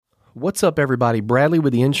What's up, everybody? Bradley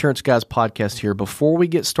with the Insurance Guys podcast here. Before we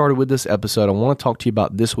get started with this episode, I want to talk to you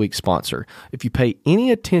about this week's sponsor. If you pay any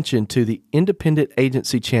attention to the independent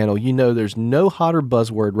agency channel, you know there's no hotter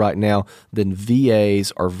buzzword right now than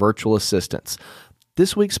VAs or virtual assistants.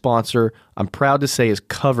 This week's sponsor, I'm proud to say, is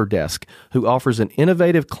CoverDesk, who offers an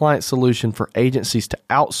innovative client solution for agencies to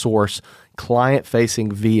outsource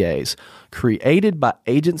client-facing VAs. Created by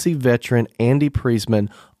agency veteran Andy Priesman,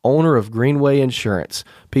 owner of Greenway Insurance.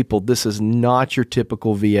 People, this is not your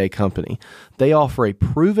typical VA company. They offer a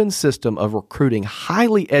proven system of recruiting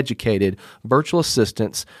highly educated virtual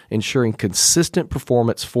assistants, ensuring consistent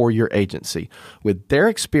performance for your agency. With their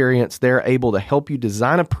experience, they're able to help you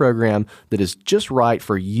design a program that is just right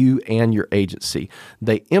for you and your agency.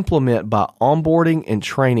 They implement by onboarding and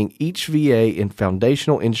training each VA in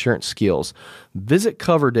foundational insurance skills. Visit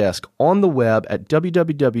CoverDesk on the web at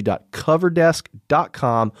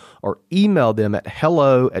www.coverdesk.com or email them at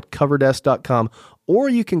hello@coverdesk.com, or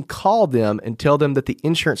you can call them and tell them that the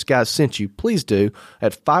Insurance Guys sent you. Please do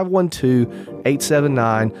at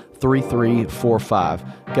 512-879-3345.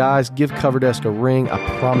 Guys, give CoverDesk a ring. I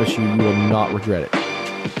promise you, you will not regret it.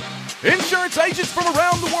 Insurance agents from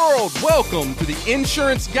around the world, welcome to the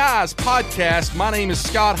Insurance Guys podcast. My name is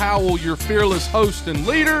Scott Howell, your fearless host and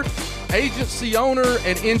leader, agency owner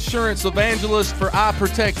and insurance evangelist for I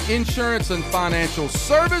Protect Insurance and Financial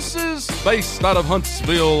Services, based out of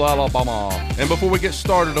Huntsville, Alabama. And before we get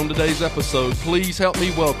started on today's episode, please help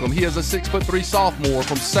me welcome. He is a 6'3" sophomore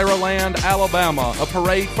from Saraland, Alabama, a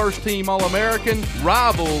parade first-team All-American,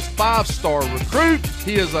 Rivals 5-star recruit.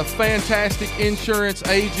 He is a fantastic insurance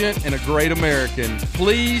agent and a great American.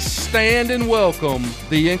 Please stand and welcome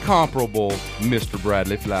the incomparable Mr.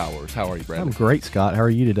 Bradley Flowers. How are you, Bradley? I'm great, Scott. How are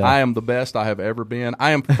you today? I am the best I have ever been. I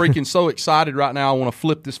am freaking so excited right now. I want to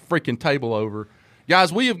flip this freaking table over.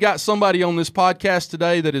 Guys, we have got somebody on this podcast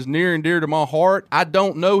today that is near and dear to my heart. I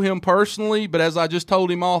don't know him personally, but as I just told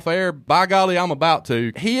him off air, by golly, I'm about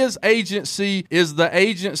to. His agency is the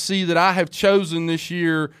agency that I have chosen this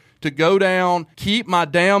year to go down, keep my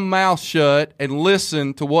damn mouth shut, and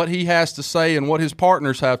listen to what he has to say and what his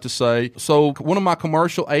partners have to say. So one of my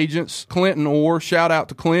commercial agents, Clinton Orr, shout out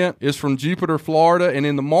to Clint, is from Jupiter, Florida, and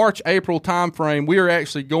in the March-April timeframe, we are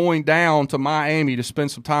actually going down to Miami to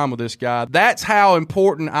spend some time with this guy. That's how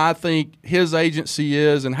important I think his agency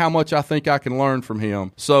is and how much I think I can learn from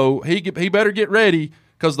him. So he better get ready,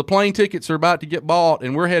 because the plane tickets are about to get bought,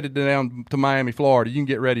 and we're headed down to Miami, Florida. You can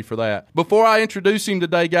get ready for that. Before I introduce him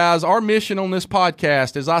today, guys, our mission on this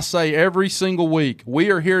podcast, as I say every single week,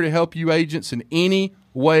 we are here to help you agents in any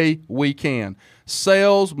way we can.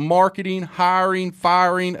 Sales, marketing, hiring,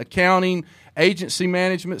 firing, accounting, agency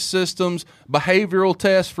management systems, behavioral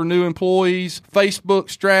tests for new employees, Facebook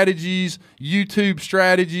strategies, YouTube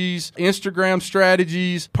strategies, Instagram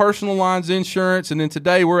strategies, personal lines insurance, and then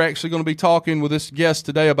today we're actually going to be talking with this guest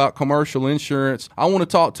today about commercial insurance. I want to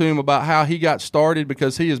talk to him about how he got started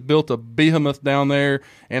because he has built a behemoth down there,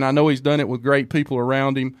 and I know he's done it with great people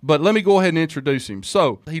around him. But let me go ahead and introduce him.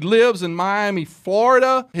 So he lives in Miami,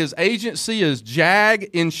 Florida. His agency is JAG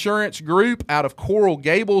Insurance Group out of Coral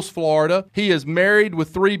Gables, Florida. He is married with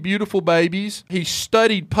 3 beautiful babies. He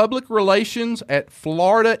studied public relations at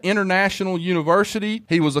Florida International University.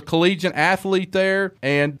 He was a collegiate athlete there,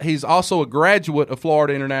 and he's also a graduate of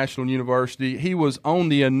Florida International University. He was on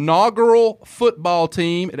the inaugural football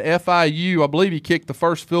team at FIU. I believe he kicked the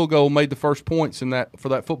first field goal, made the first points for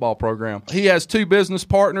that football program. He has 2 business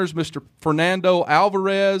partners, Mr. Fernando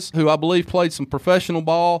Alvarez, who I believe played some professional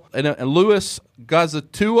ball, and Luis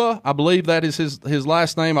Gazatua, I believe that is his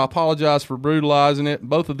last name. I apologize for brutalizing it.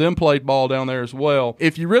 Both of them played ball down there as well.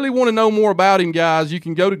 If you really want to know more about him, guys, you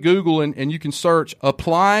can go to Google and you can search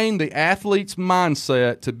Applying the Athlete's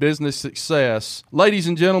Mindset to Business Success. Ladies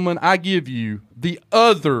and gentlemen, I give you the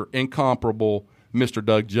other incomparable Mr.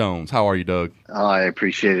 Doug Jones. How are you, Doug? I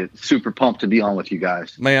appreciate it. Super pumped to be on with you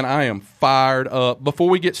guys. Man, I am fired up. Before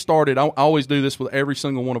we get started, I always do this with every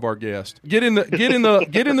single one of our guests. Get in the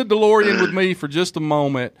DeLorean with me for just a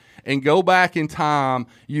moment and go back in time.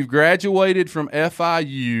 You've graduated from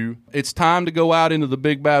FIU. It's time to go out into the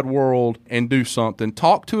big bad world and do something.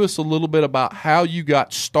 Talk to us a little bit about how you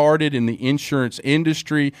got started in the insurance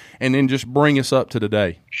industry, and then just bring us up to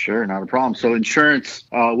today. Sure, not a problem. So insurance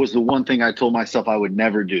was the one thing I told myself myself I would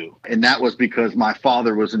never do. And that was because my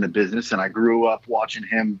father was in the business and I grew up watching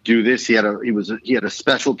him do this. He had a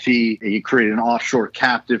specialty. He created an offshore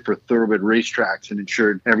captive for thoroughbred racetracks and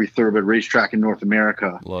insured every thoroughbred racetrack in North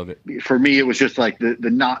America. Love it. For me, it was just like the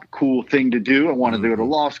not cool thing to do. I wanted to go to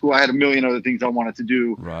law school. I had a million other things I wanted to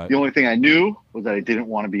do. Right. The only thing I knew was that I didn't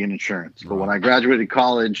want to be in insurance. But when I graduated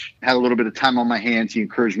college, had a little bit of time on my hands, he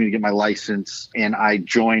encouraged me to get my license, and I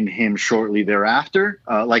joined him shortly thereafter.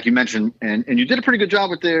 Like you mentioned, and you did a pretty good job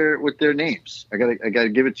with their names. I gotta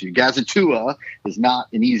give it to you. Gazatua is not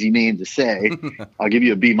an easy name to say. I'll give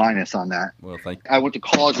you a B- on that. Well, thank you. I went to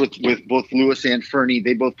college with both Lewis and Fernie.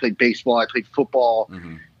 They both played baseball. I played football.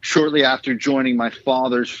 Mm-hmm. Shortly after joining my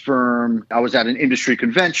father's firm, I was at an industry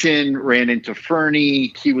convention, ran into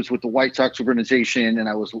Fernie. He was with the White Sox organization, and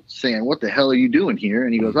I was saying, what the hell are you doing here?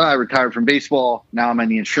 And he goes, I retired from baseball. Now I'm in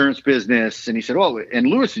the insurance business. And he said, oh, and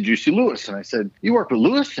Lewis, did you see Lewis? And I said, you work with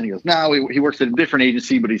Lewis? And he goes, no, he works at a different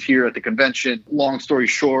agency, but he's here at the convention. Long story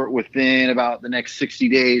short, within about the next 60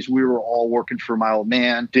 days, we were all working for my old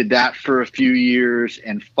man. Did that for a few years,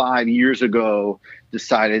 and 5 years ago,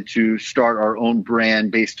 decided to start our own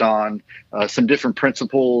brand based on some different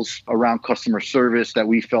principles around customer service that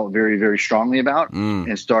we felt very, very strongly about,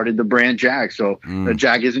 and started the brand JAG. So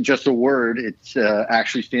JAG isn't just a word. It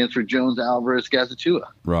actually stands for Jones Alvarez Gazatua.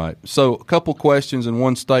 Right. So a couple questions and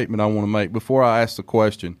one statement I want to make before I ask the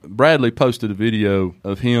question. Bradley posted a video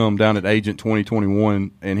of him down at Agent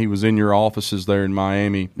 2021, and he was in your offices there in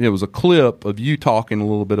Miami. It was a clip of you talking a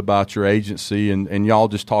little bit about your agency and y'all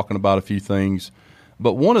just talking about a few things.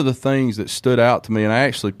 But one of the things that stood out to me, and I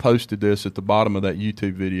actually posted this at the bottom of that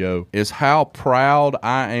YouTube video, is how proud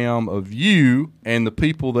I am of you and the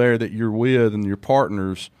people there that you're with and your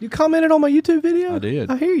partners. You commented on my YouTube video? I did.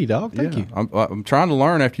 I hear you, dog. Thank you. I'm trying to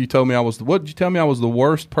learn after you told me what did you tell me I was the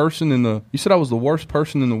worst person you said I was the worst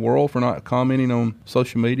person in the world for not commenting on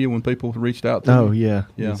social media when people reached out to me? Oh, yeah.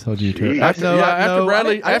 Yeah. I told you to.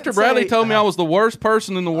 After Bradley told me I was the worst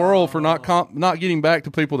person in the world for not getting back to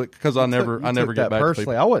people because I never get back to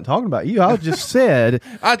people. I wasn't talking about you. I just said.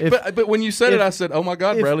 But when you said it, I said, "Oh my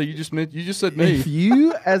God, Bradley, you just said me." If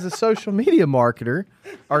you, as a social media marketer,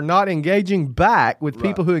 are not engaging back with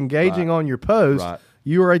people who are engaging on your post,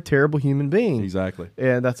 you are a terrible human being. Exactly.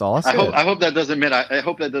 And that's all I said. I hope that doesn't mean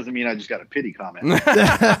I just got a pity comment.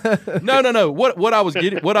 No. What I was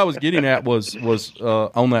getting at was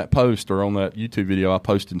on that post or on that YouTube video I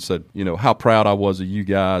posted and said, how proud I was of you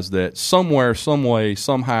guys that somewhere, some way,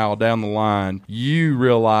 somehow down the line you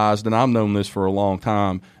realized, and I've known this for a long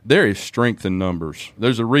time, there is strength in numbers.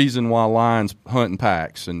 There's a reason why lions hunt in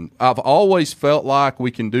packs, and I've always felt like we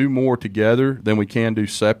can do more together than we can do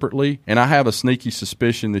separately, and I have a sneaky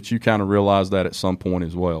suspicion that you kind of realized that at some point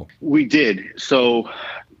as well. We did. So,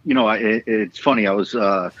 it's funny. I was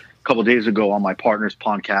a couple of days ago on my partner's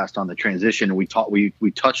podcast on the transition, and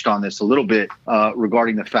we touched on this a little bit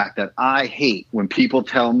regarding the fact that I hate when people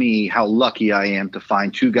tell me how lucky I am to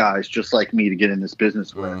find two guys just like me to get in this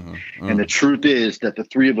business with. And the truth is that the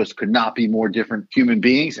three of us could not be more different human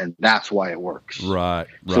beings, and that's why it works. Right.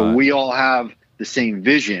 So we all have the same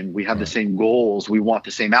vision. We have the same goals. We want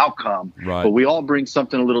the same outcome, but we all bring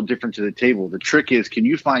something a little different to the table. The trick is, can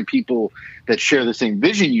you find people that share the same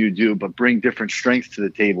vision you do, but bring different strengths to the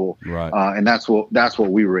table? Right. And that's what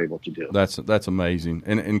we were able to do. That's amazing.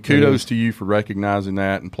 And kudos to you for recognizing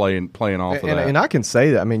that and playing off of that. And I can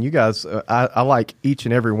say that. I mean, you guys, I like each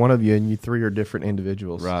and every one of you, and you three are different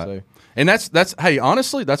individuals. Right. So. And that's hey,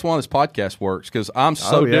 honestly, that's why this podcast works, because I'm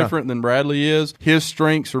so different than Bradley is. His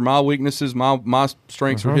strengths are my weaknesses. My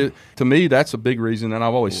strengths are his. To me, that's a big reason, and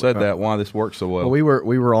I've always said that, why this works so well. We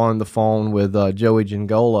were on the phone with Joey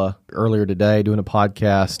Gingola earlier today doing a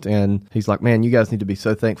podcast, and he's like, man, you guys need to be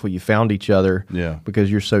so thankful you found each other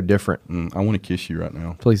because you're so different. I want to kiss you right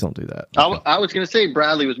now. Please don't do that. I was going to say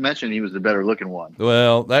Bradley was mentioned he was the better looking one.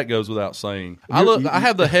 Well, that goes without saying. I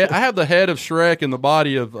have the head of Shrek and the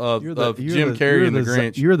body of Jim Carrey and the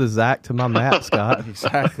Grinch. You're the Zach to my Matt, Scott.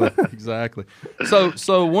 Exactly.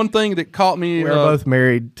 So one thing that caught me, we're both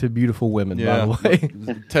married to beautiful women, by the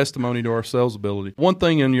way. Testimony to our sales ability. One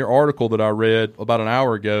thing in your article that I read about an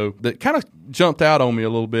hour ago that kind of jumped out on me a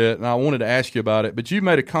little bit, and I wanted to ask you about it, but you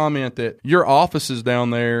made a comment that your offices down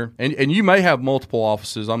there, and you may have multiple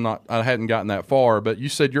offices. I hadn't gotten that far, but you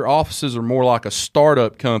said your offices are more like a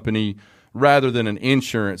startup company rather than an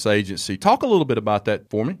insurance agency. Talk a little bit about that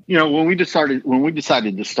for me. You know, when we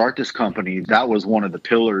decided to start this company, that was one of the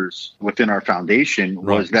pillars within our foundation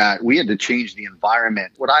was that we had to change the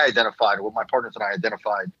environment. What my partners and I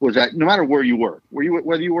identified was that no matter where you work,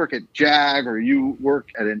 whether you work at JAG or you work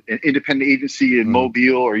at an independent agency in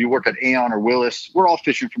Mobile or you work at Aon or Willis, we're all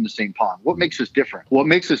fishing from the same pond. What makes us different? What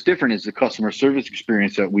makes us different is the customer service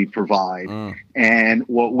experience that we provide. And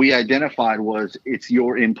what we identified was it's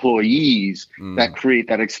your employees that create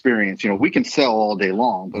that experience. You know, we can sell all day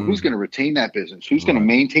long, but who's going to retain that business? Who's going to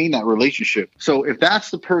maintain that relationship? So if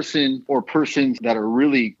that's the person or persons that are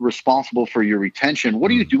really responsible for your retention,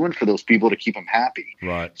 what are you doing for those people to keep them happy?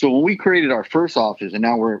 Right. So when we created our first office, and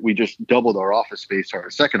now we just doubled our office space, our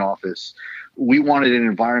second office, we wanted an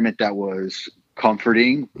environment that was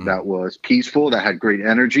comforting, that was peaceful, that had great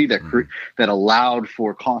energy, that allowed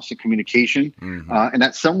for constant communication, and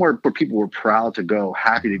that's somewhere where people were proud to go,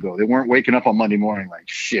 happy to go. They weren't waking up on Monday morning like,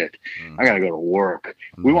 shit, I got to go to work.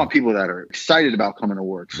 We want people that are excited about coming to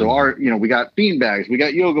work. So we got bean bags, we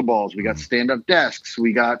got yoga balls, we got stand-up desks,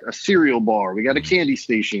 we got a cereal bar, we got a candy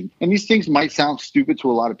station. And these things might sound stupid to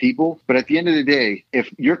a lot of people, but at the end of the day,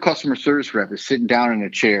 if your customer service rep is sitting down in a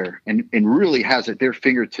chair and really has at their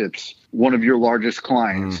fingertips one of your largest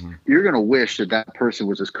clients, you're going to wish that person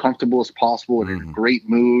was as comfortable as possible and in a great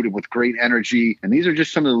mood and with great energy. And these are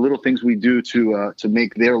just some of the little things we do to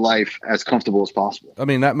make their life as comfortable as possible. I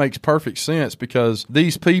mean, that makes perfect sense because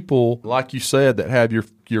these people, like you said, that have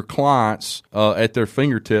your clients at their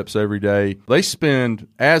fingertips every day, they spend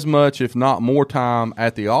as much, if not more time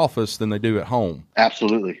at the office than they do at home.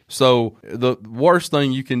 Absolutely. So the worst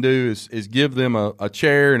thing you can do is give them a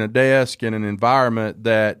chair and a desk and an environment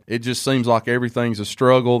that it just seems like everything's a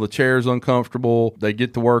struggle. The chair's uncomfortable. They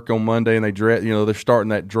get to work on Monday and they dread, they're starting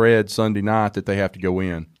that dread Sunday night that they have to go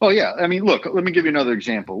in. Oh, yeah. I mean, look, let me give you another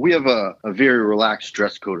example. We have a very relaxed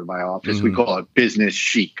dress code in my office. We call it business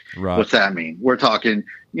chic. Right. What's that mean? We're talking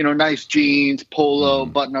nice jeans, polo,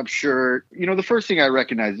 button-up shirt. The first thing I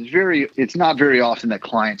recognize is it's not very often that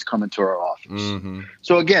clients come into our office.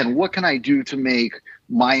 So again, what can I do to make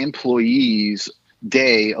my employees'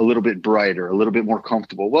 day a little bit brighter, a little bit more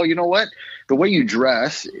comfortable? Well, you know what? The way you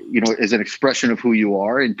dress, is an expression of who you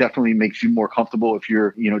are and definitely makes you more comfortable if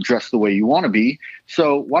you're, dressed the way you want to be.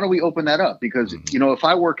 So why don't we open that up? Because, if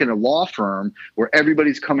I work in a law firm where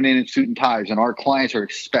everybody's coming in suit and ties and our clients are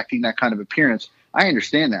expecting that kind of appearance, I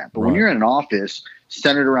understand that. But when you're in an office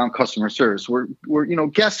centered around customer service, where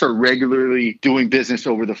guests are regularly doing business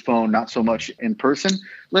over the phone, not so much in person,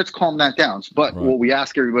 let's calm that down. But what we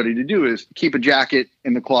ask everybody to do is keep a jacket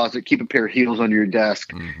in the closet, keep a pair of heels under your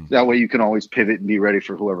desk. That way you can always pivot and be ready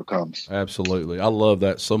for whoever comes. Absolutely. I love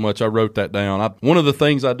that so much. I wrote that down. One of the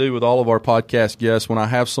things I do with all of our podcast guests, when I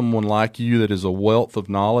have someone like you that is a wealth of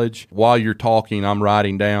knowledge, while you're talking, I'm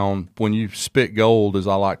writing down, when you spit gold, as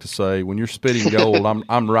I like to say, when you're spitting gold,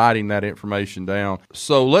 I'm writing that information down.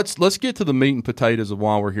 So let's get to the meat and potatoes of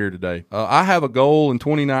why we're here today. I have a goal in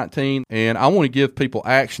 2019, and I want to give people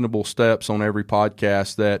actionable steps on every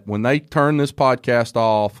podcast that when they turn this podcast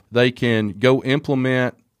off, they can go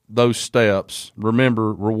implement those steps.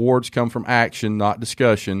 Remember, rewards come from action, not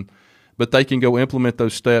discussion, but they can go implement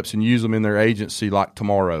those steps and use them in their agency like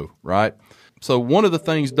tomorrow, right? So one of the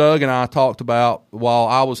things Doug and I talked about while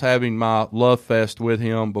I was having my love fest with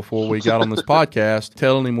him before we got on this podcast,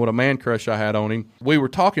 telling him what a man crush I had on him, we were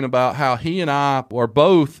talking about how he and I are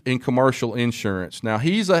both in commercial insurance. Now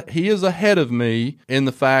he is ahead of me in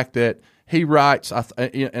the fact that he writes,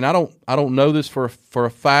 and I don't know this for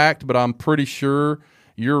a fact, but I'm pretty sure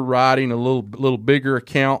you're writing a little bigger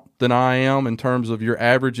account than I am in terms of your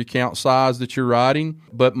average account size that you're writing.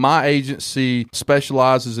 But my agency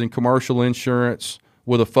specializes in commercial insurance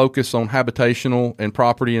with a focus on habitational and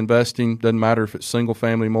property investing. Doesn't matter if it's single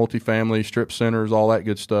family, multifamily, strip centers, all that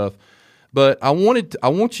good stuff. But I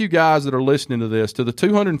want you guys that are listening to this, to the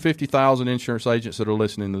 250,000 insurance agents that are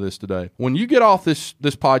listening to this today, when you get off this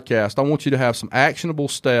podcast, I want you to have some actionable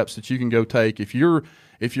steps that you can go take. If you're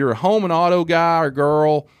a home and auto guy or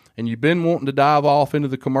girl and you've been wanting to dive off into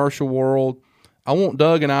the commercial world, I want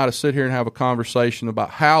Doug and I to sit here and have a conversation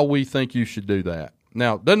about how we think you should do that.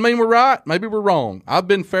 Now, doesn't mean we're right. Maybe we're wrong. I've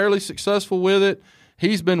been fairly successful with it.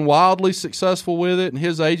 He's been wildly successful with it, and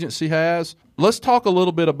his agency has. Let's talk a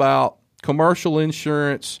little bit about commercial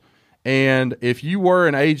insurance, and if you were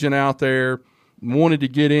an agent out there, wanted to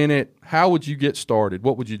get in it, how would you get started?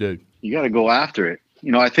 What would you do? You got to go after it.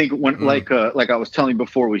 I think when, like I was telling you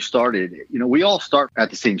before we started, we all start at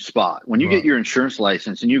the same spot. When you get your insurance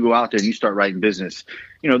license and you go out there and you start writing business,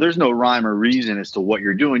 there's no rhyme or reason as to what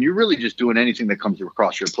you're doing. You're really just doing anything that comes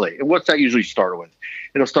across your plate. And what's that usually start with?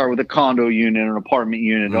 It'll start with a condo unit, an apartment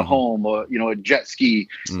unit, a home, a jet ski.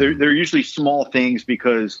 They're usually small things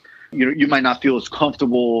because you might not feel as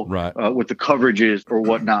comfortable with the coverages or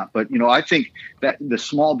whatnot. But, I think that the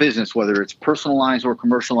small business, whether it's personal lines or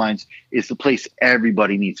commercial lines, is the place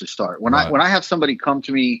everybody needs to start. When I have somebody come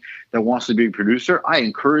to me that wants to be a producer, I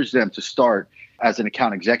encourage them to start as an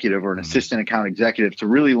account executive or an assistant account executive to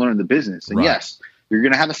really learn the business. And yes, you're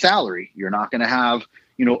going to have a salary. You're not going to have,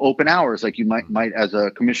 open hours like you might as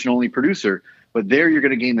a commission-only producer. But there you're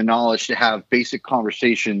going to gain the knowledge to have basic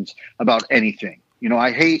conversations about anything.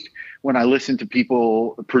 I hate when I listen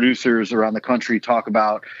to producers around the country talk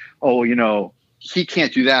about, he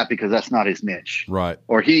can't do that because that's not his niche. Right.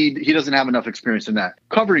 Or he doesn't have enough experience in that.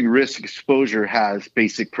 Covering risk exposure has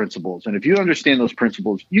basic principles. And if you understand those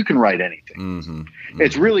principles, you can write anything.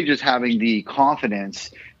 It's really just having the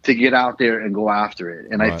confidence to get out there and go after it.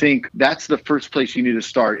 And I think that's the first place you need to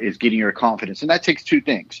start, is getting your confidence. And that takes two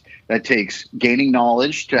things. That takes gaining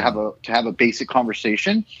knowledge to have a basic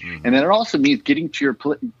conversation. And then it also means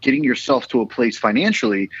getting yourself to a place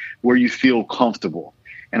financially where you feel comfortable.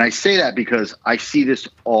 And I say that because I see this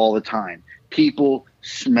all the time. People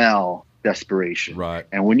smell desperation. Right.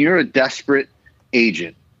 And when you're a desperate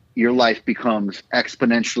agent, your life becomes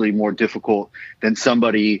exponentially more difficult than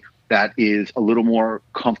somebody that is a little more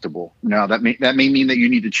comfortable. Now, that may mean that you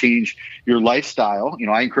need to change your lifestyle.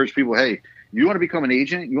 I encourage people, hey, you want to become an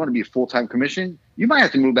agent, you want to be a full-time commission, you might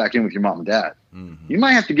have to move back in with your mom and dad. You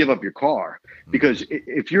might have to give up your car, because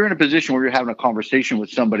if you're in a position where you're having a conversation with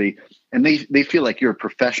somebody and they feel like you're a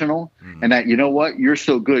professional and that, you're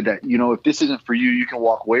so good that, if this isn't for you, you can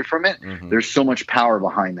walk away from it. There's so much power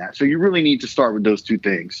behind that. So you really need to start with those two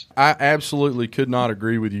things. I absolutely could not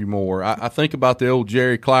agree with you more. I think about the old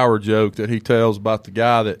Jerry Clower joke that he tells about the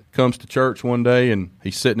guy that comes to church one day and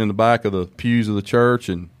he's sitting in the back of the pews of the church,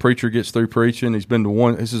 and preacher gets through preaching. He's been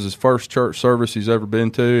to this is his first church service he's ever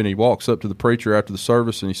been to, and he walks up to the preacher after the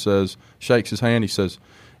service and he says, shakes his hand, he says,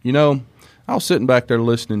 I was sitting back there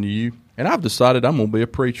listening to you, and I've decided I'm going to be a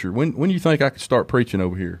preacher. When do you think I could start preaching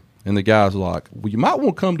over here? And the guy's like, well, you might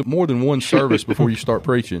want to come to more than one service before you start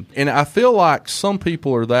preaching. And I feel like some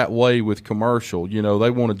people are that way with commercial.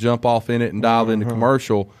 They want to jump off in it and dive into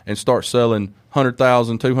commercial and start selling $100,000,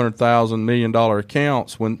 $200,000, $1 million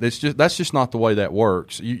accounts, when that's just not the way that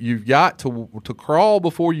works. You've got to crawl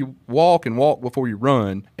before you walk and walk before you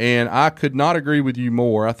run. And I could not agree with you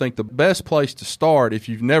more. I think the best place to start, if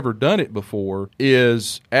you've never done it before,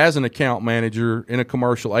 is as an account manager in a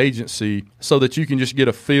commercial agency, so that you can just get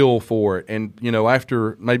a feel for it. And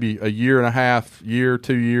after maybe a year and a half, 2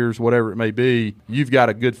 years, whatever it may be, you've got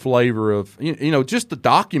a good flavor of just the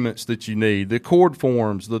documents that you need, the accord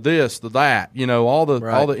forms, the this, the that. All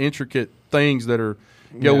the intricate things that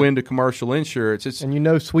go into commercial insurance.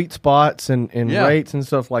 And sweet spots and rates and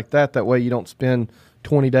stuff like that. That way you don't spend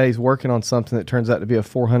 20 days working on something that turns out to be a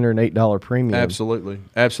 $408 premium. Absolutely.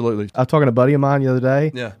 I was talking to a buddy of mine the other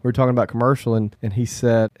day. Yeah. We were talking about commercial, and he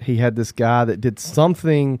said he had this guy that did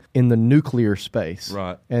something in the nuclear space.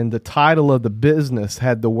 Right. And the title of the business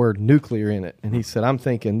had the word nuclear in it. And he said, I'm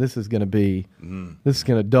thinking this is going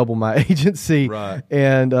to double my agency. Right.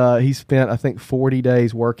 And he spent, I think, 40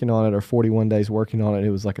 days working on it, or 41 days working on it. It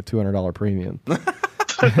was like a $200 premium.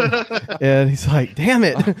 And he's like, damn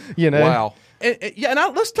it. Wow.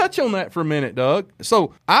 And let's touch on that for a minute, Doug.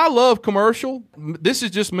 So I love commercial. This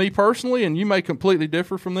is just me personally, and you may completely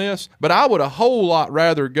differ from this, but I would a whole lot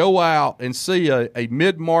rather go out and see a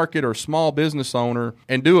mid-market or small business owner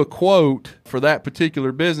and do a quote for that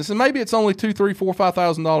particular business. And maybe it's only $2,000, $3,000, $4,000,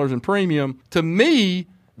 $5,000 in premium. To me,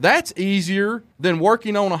 that's easier than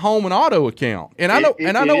working on a home and auto account. And I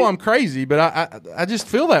know I'm crazy, but I just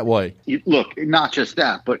feel that way. Look, not just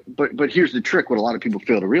that, but here's the trick. What a lot of people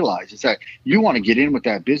fail to realize is that you want to get in with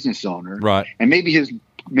that business owner, right? And maybe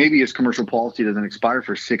his commercial policy doesn't expire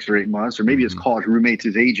for 6 or 8 months, or maybe his college roommate's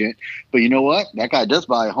his agent. But you know what? That guy does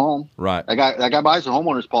buy a home. Right. That guy buys a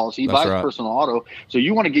homeowner's policy. He buys a personal auto. So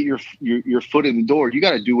you want to get your foot in the door. You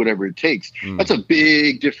got to do whatever it takes. That's a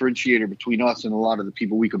big differentiator between us and a lot of the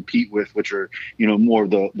people we compete with, which are more of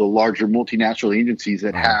the larger multinational agencies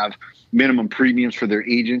that have minimum premiums for their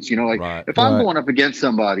agents. If I'm going up against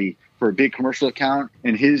somebody for a big commercial account,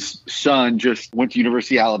 and his son just went to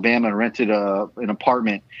University of Alabama and rented an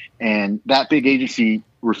apartment, and that big agency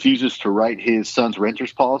refuses to write his son's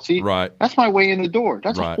renter's policy, Right. that's my way in the door.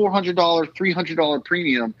 That's Right. a $400, $300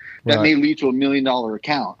 premium that Right. may lead to $1 million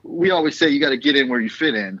account. We always say you got to get in where you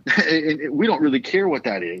fit in. And we don't really care what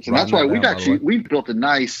that is. And Writing that's why that down, by the way. we've built a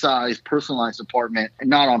nice sized personalized apartment,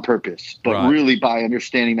 not on purpose, but Right. really by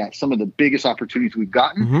understanding that some of the biggest opportunities we've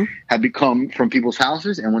gotten Mhm. have become from people's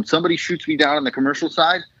houses. And when somebody shoots me down on the commercial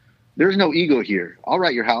side, there's no ego here. I'll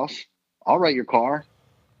write your house. I'll write your car.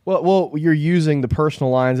 Well, you're using the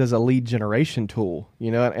personal lines as a lead generation tool,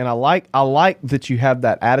 and I like that you have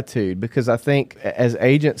that attitude, because I think as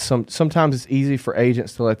agents, sometimes it's easy for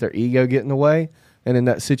agents to let their ego get in the way, and in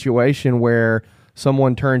that situation where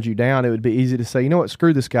someone turns you down, it would be easy to say, you know what,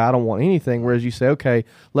 screw this guy, I don't want anything. Whereas you say, okay,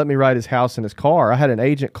 let me write his house and his car. I had an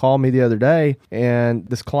agent call me the other day, and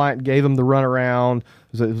this client gave him the runaround.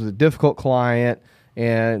 It was a difficult client,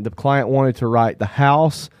 and the client wanted to write the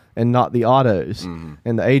house and not the autos. Mm-hmm.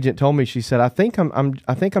 And the agent told me, she said, I think I'm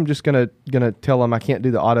just gonna tell him I can't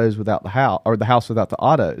do the autos without the house, or the house without the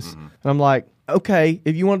autos. Mm-hmm. And I'm like, okay,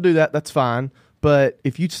 if you want to do that, that's fine. But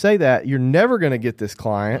if you say that, you're never going to get this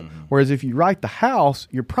client. Mm-hmm. Whereas if you write the house,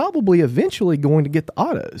 you're probably eventually going to get the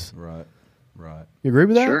autos. Right. You agree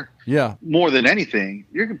with that? Sure. Yeah. More than anything,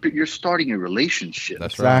 you're starting a relationship.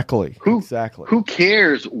 That's right. Exactly. Exactly. Who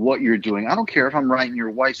cares what you're doing? I don't care if I'm writing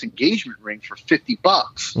your wife's engagement ring for $50.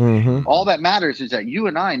 Mm-hmm. All that matters is that you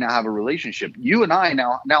and I now have a relationship. You and I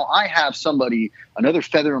now I have somebody, another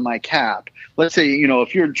feather in my cap. Let's say,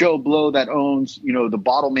 if you're Joe Blow that owns, the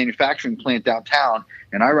bottle manufacturing plant downtown,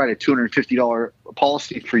 and I write a $250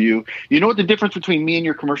 policy for you. You know what the difference between me and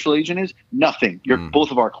your commercial agent is? Nothing. You're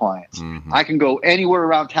both of our clients. Mm-hmm. I can go anywhere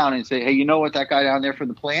around town and say, hey, you know what, that guy down there for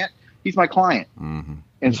the plant, he's my client. Mm-hmm.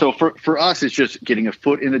 And so for us, it's just getting a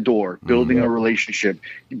foot in the door, building a relationship,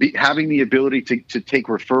 having the ability to take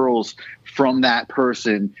referrals from that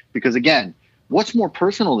person. Because again, what's more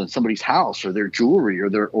personal than somebody's house or their jewelry or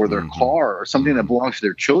their car or something that belongs to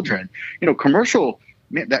their children? Commercial.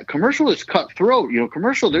 Man, that commercial is cutthroat.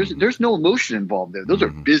 Commercial, there's no emotion involved there. Those are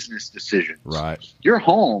business decisions. Right. Your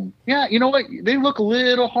home, yeah, you know what? They look a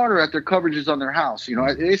little harder at their coverages on their house.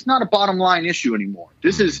 It's not a bottom line issue anymore.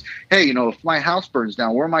 This is, hey, if my house burns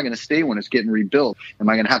down, where am I going to stay when it's getting rebuilt? Am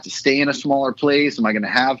I going to have to stay in a smaller place? Am I going to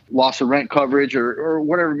have loss of rent coverage or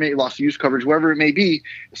whatever, loss of use coverage, whatever it may be?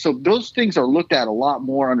 So those things are looked at a lot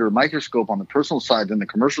more under a microscope on the personal side than the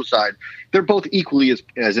commercial side. They're both equally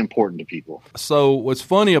as important to people. So what's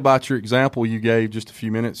funny about your example you gave just a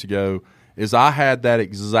few minutes ago is I had that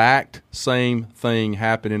exact same thing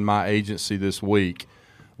happen in my agency this week.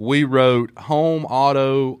 We wrote home,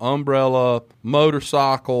 auto, umbrella,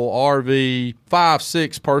 motorcycle, RV,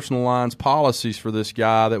 5-6 personal lines policies for this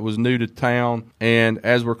guy that was new to town. And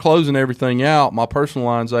as we're closing everything out, my personal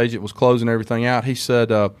lines agent was closing everything out. He said,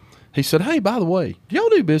 hey, by the way, do y'all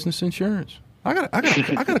do business insurance? I got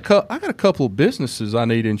a couple of businesses I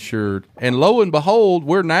need insured, and lo and behold,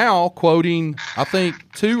 we're now quoting, I think,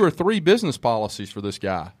 2 or 3 business policies for this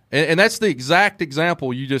guy. And that's the exact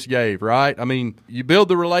example you just gave, right? I mean, you build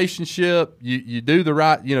the relationship, you do the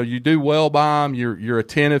right, you do well by them, you're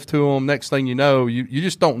attentive to them. Next thing you know, you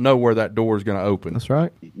just don't know where that door is going to open. That's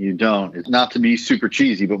right. You don't. It's not to be super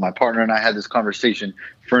cheesy, but my partner and I had this conversation,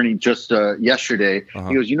 Fernie, just yesterday.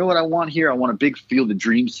 He goes, you know what I want here? I want a big Field of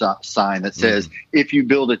Dreams sign that says, if you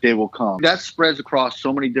build it, they will come. That spreads across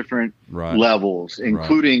so many different levels,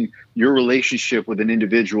 including your relationship with an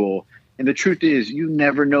individual. And the truth is, you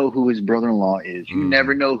never know who his brother-in-law is. You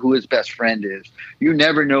never know who his best friend is. You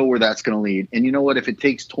never know where that's going to lead. And you know what? If it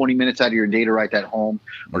takes 20 minutes out of your day to write that home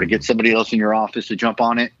or to get somebody else in your office to jump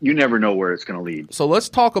on it, you never know where it's going to lead. So let's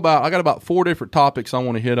talk about, I got about 4 different topics I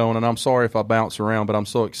want to hit on, and I'm sorry if I bounce around, but I'm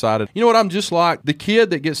so excited. You know what? I'm just like the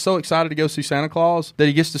kid that gets so excited to go see Santa Claus that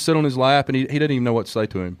he gets to sit on his lap and he doesn't even know what to say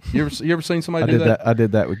to him. You ever seen somebody do that? I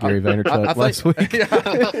did that with Gary Vaynerchuk last week.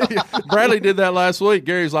 Yeah. Bradley did that last week.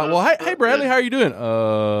 Gary's like, well, hey Bradley, how are you doing?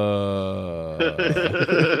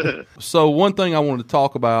 So one thing I wanted to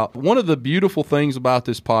talk about, one of the beautiful things about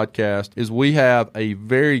this podcast is we have a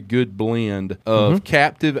very good blend of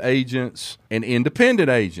captive agents and independent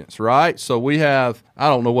agents, right? So we have, I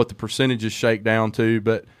don't know what the percentages shake down to,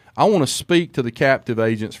 but I want to speak to the captive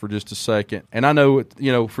agents for just a second. And I know,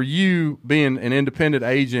 for you being an independent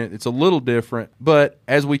agent, it's a little different. But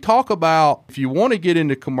as we talk about, if you want to get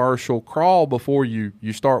into commercial, crawl before you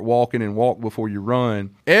start walking and walk before you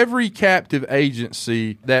run. Every captive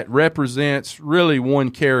agency that represents really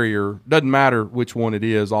one carrier, doesn't matter which one it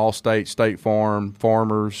is, Allstate, State Farm,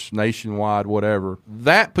 Farmers, Nationwide, whatever.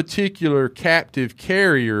 That particular captive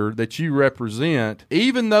carrier that you represent,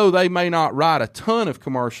 even though they may not write a ton of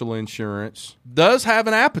commercial commercial insurance does have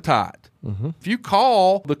an appetite. If you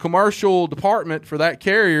call the commercial department for that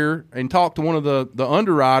carrier and talk to one of the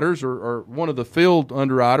underwriters or one of the field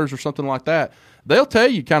underwriters or something like that, they'll tell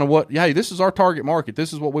you kind of what, hey, this is our target market.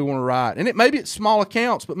 This is what we want to write. And maybe it's small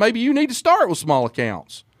accounts, but maybe you need to start with small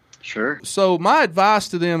accounts. Sure. So my advice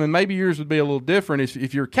to them, and maybe yours would be a little different, is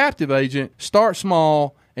if you're a captive agent, start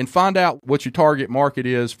small and find out what your target market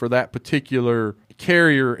is for that particular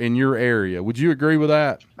carrier in your area. Would you agree with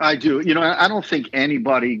that? I do. I don't think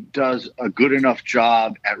anybody does a good enough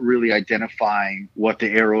job at really identifying what the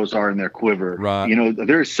arrows are in their quiver. Right.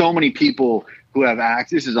 There's so many people who have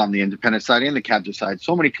access. This is on the independent side and the captive side.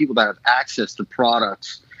 So many people that have access to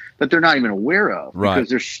products that they're not even aware of because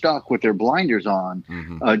they're stuck with their blinders on,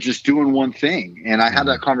 just doing one thing. And I have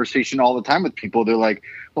that conversation all the time with people. They're like,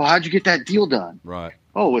 well, how'd you get that deal done? Right.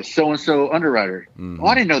 Oh, it's so-and-so underwriter. Oh,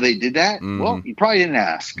 I didn't know they did that. Well, you probably didn't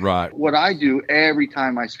ask. Right. What I do every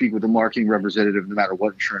time I speak with a marketing representative, no matter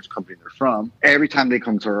what insurance company they're from, every time they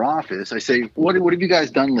come to our office, I say, what have you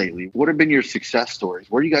guys done lately? What have been your success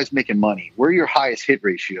stories? Where are you guys making money? Where are your highest hit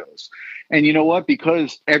ratios? And you know what?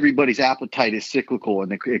 Because everybody's appetite is cyclical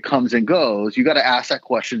and it comes and goes, you got to ask that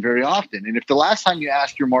question very often. And if the last time you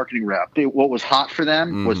asked your marketing rep what was hot for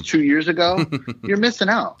them was 2 years ago, you're missing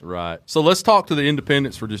out. Right. So let's talk to the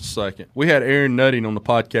independents for just a second. We had Erin Nutting on the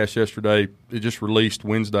podcast yesterday. It just released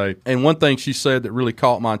Wednesday. And one thing she said that really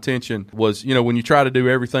caught my attention was, when you try to do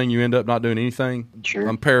everything, you end up not doing anything. Sure.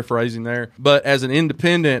 I'm paraphrasing there. But as an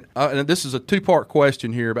independent, and this is a two-part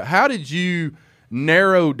question here, but how did you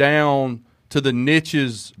narrow down to the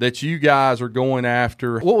niches that you guys are going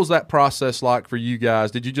after? What was that process like for you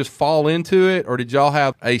guys? Did you just fall into it, or did y'all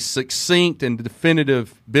have a succinct and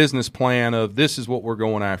definitive business plan of this is what we're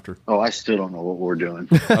going after? Oh, I still don't know what we're doing.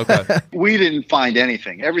 Okay. We didn't find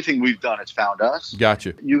anything. Everything we've done has found us.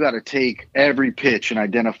 Gotcha. You got to take every pitch and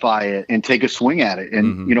identify it and take a swing at it.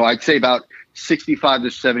 And, I'd say about 65 to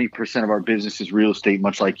 70% of our business is real estate,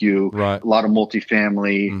 much like you. Right. A lot of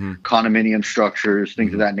multifamily, condominium structures,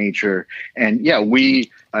 things of that nature. And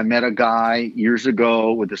I met a guy years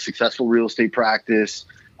ago with a successful real estate practice.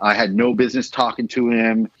 I had no business talking to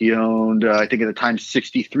him. He owned, I think at the time,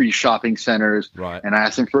 63 shopping centers. Right. And I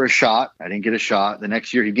asked him for a shot. I didn't get a shot. The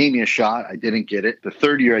next year he gave me a shot. I didn't get it. The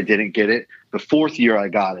third year I didn't get it. The fourth year I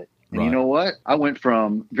got it. And you know what? I went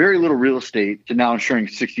from very little real estate to now insuring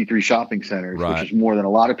 63 shopping centers, which is more than a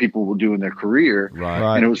lot of people will do in their career.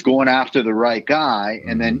 Right. And it was going after the right guy.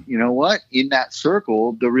 And then, you know what? In that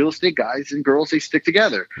circle, the real estate guys and girls, they stick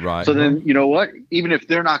together. Right. So then, you know what? Even if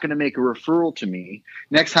they're not going to make a referral to me,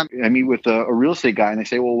 next time I meet with a real estate guy and they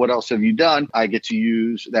say, well, what else have you done? I get to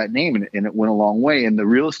use that name, and it went a long way. And the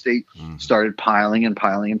real estate started piling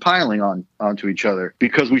onto each other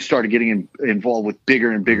because we started getting involved with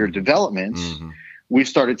bigger and bigger developments. We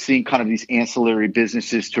started seeing kind of these ancillary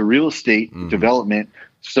businesses to real estate development.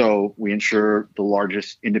 So we insure the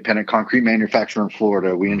largest independent concrete manufacturer in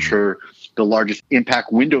Florida. We insure the largest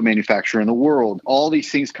impact window manufacturer in the world. All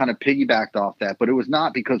these things kind of piggybacked off that, but it was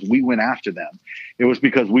not because we went after them. It was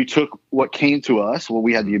because we took what came to us, what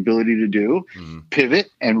we had the ability to do,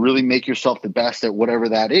 pivot, and really make yourself the best at whatever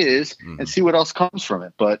that is and see what else comes from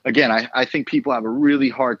it. But again, I think people have a really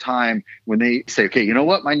hard time when they say, okay, you know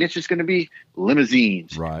what? My niche is going to be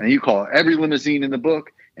limousines. Right. And you call every limousine in the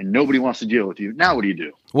book, and nobody wants to deal with you. Now what do you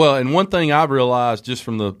do? Well, and one thing I've realized just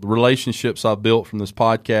from the relationships I've built from this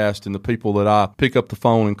podcast and the people that I pick up the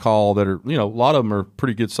phone and call that are, a lot of them are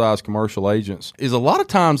pretty good sized commercial agents, is a lot of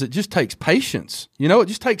times it just takes patience. It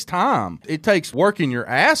just takes time. It takes working your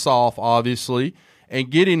ass off, obviously, and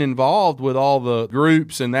getting involved with all the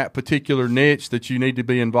groups in that particular niche that you need to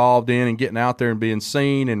be involved in and getting out there and being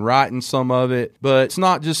seen and writing some of it. But it's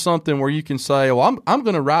not just something where you can say, well, I'm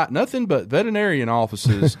going to write nothing but veterinarian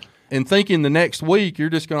offices. And thinking the next week you're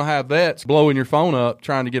just going to have vets blowing your phone up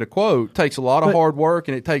trying to get a quote. It takes a lot of hard work,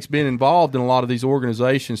 and it takes being involved in a lot of these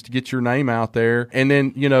organizations to get your name out there. And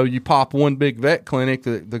then, you pop one big vet clinic,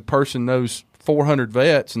 the person knows 400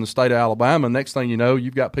 vets in the state of Alabama. Next thing you know,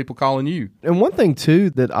 you've got people calling you. And one thing,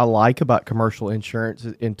 too, that I like about commercial insurance,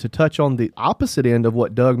 and to touch on the opposite end of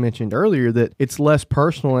what Doug mentioned earlier, that it's less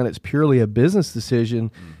personal and it's purely a business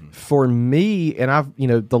decision. For me, and I've,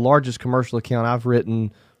 the largest commercial account I've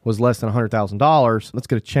written was less than $100,000. That's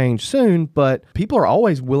going to change soon, but people are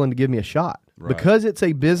always willing to give me a shot. Right. Because it's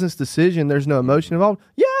a business decision, there's no emotion involved.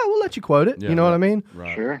 Yeah, we'll let you quote it. Yeah, you know what I mean?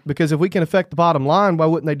 Right. Sure. Because if we can affect the bottom line, why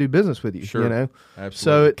wouldn't they do business with you? Sure. Absolutely.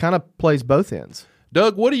 So it kind of plays both ends.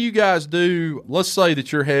 Doug, what do you guys do? Let's say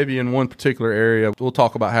that you're heavy in one particular area. We'll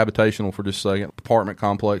talk about habitational for just a second, apartment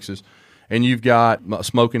complexes. and you've got a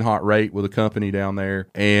smoking hot rate with a company down there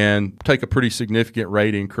and take a pretty significant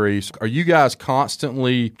rate increase, are you guys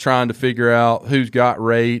constantly trying to figure out who's got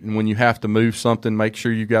rate, and when you have to move something, make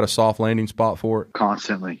sure you've got a soft landing spot for it?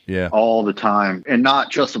 Constantly. Yeah. All the time. And not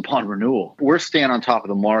just upon renewal. We're staying on top of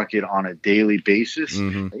the market on a daily basis.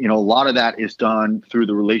 Mm-hmm. You know, a lot of that is done through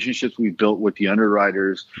the relationships we've built with the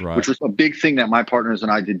underwriters, Right. which was a big thing that my partners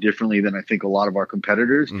and I did differently than I think a lot of our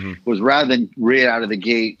competitors, was rather than right out of the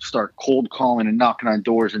gate start cold calling and knocking on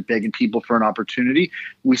doors and begging people for an opportunity,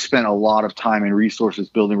 we spent a lot of time and resources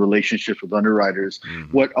building relationships with underwriters.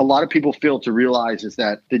 What a lot of people fail to realize is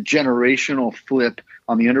that the generational flip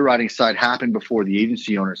on the underwriting side happened before the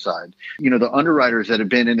agency owner side. You know, the underwriters that have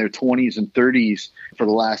been in their 20s and 30s for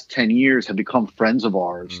the last 10 years have become friends of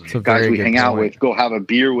ours, guys we hang out with, go have a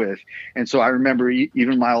beer with. And so I remember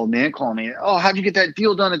even my old man calling me, "Oh, how'd you get that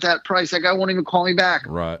deal done at that price? That guy won't even call me back."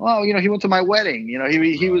 Right. "Oh, you know, he went to my wedding. You know,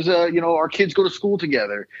 he was, you know, our kids go to school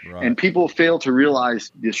together." Right. And people fail to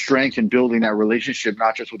realize the strength in building that relationship,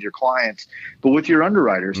 not just with your clients, but with your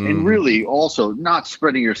underwriters. And really also not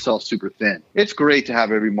spreading yourself super thin. It's great to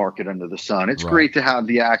have every market under the sun. It's great to have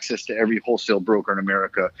the access to every wholesale broker in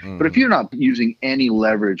America. But if you're not using any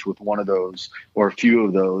leverage with one of those or a few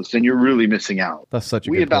of those, then you're really missing out. That's such a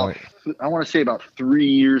good point. I want to say about 3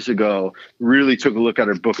 years ago, really took a look at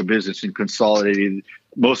our book of business and consolidated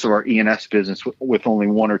most of our E&S business with only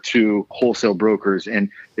one or two wholesale brokers. And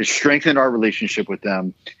it strengthened our relationship with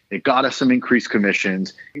them. It got us some increased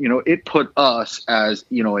commissions. You know, it put us as,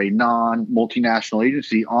 you know, a non-multinational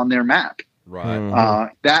agency on their map. Right.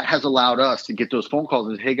 That has allowed us to get those phone calls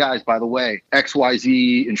and say, "Hey guys, by the way,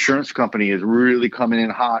 XYZ insurance company is really coming in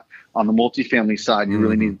hot on the multifamily side. You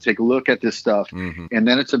really need to take a look at this stuff." And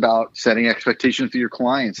then it's about setting expectations for your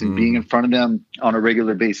clients and being in front of them on a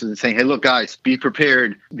regular basis and saying, "Hey, look, guys, be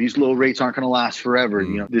prepared. These low rates aren't going to last forever.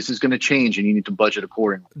 You know, this is going to change and you need to budget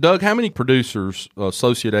accordingly." Doug, how many producers,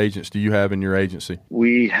 associate agents do you have in your agency?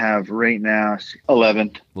 We have right now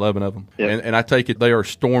 11. 11 of them. Yep. And I take it they are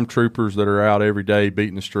stormtroopers that are out every day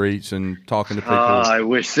beating the streets and talking to people. I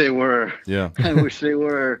wish they were. Yeah. I wish they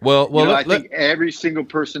were. Well, you know, I think every single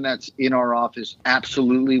person that's in our office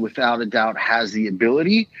absolutely, without a doubt, has the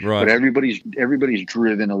ability. Right. But everybody's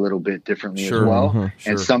driven a little bit differently as well. Sure.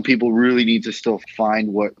 And some people really need to still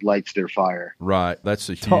find what lights their fire. Right. That's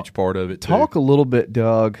a huge part of it, too. Talk a little bit,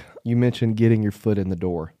 Doug. You mentioned getting your foot in the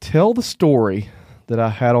door. Tell the story that I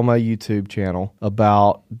had on my YouTube channel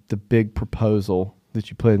about the big proposal that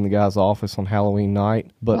you put in the guy's office on Halloween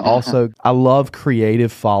night. But also, I love creative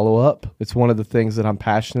follow-up. It's one of the things that I'm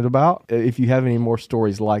passionate about. If you have any more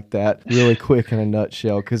stories like that, really quick in a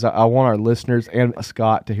nutshell, because I want our listeners and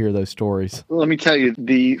Scott to hear those stories. Well, let me tell you,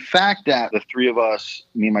 the fact that the three of us,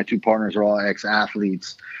 me and my two partners, are all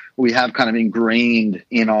ex-athletes, we have kind of ingrained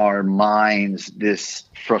in our minds this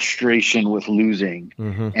frustration with losing.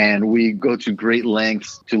 And we go to great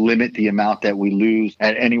lengths to limit the amount that we lose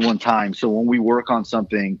at any one time. So when we work on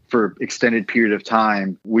something for extended period of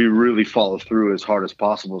time, we really follow through as hard as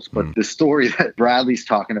possible. But the story that Bradley's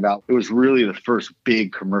talking about, it was really the first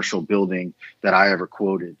big commercial building that I ever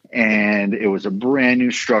quoted. And it was a brand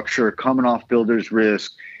new structure coming off builder's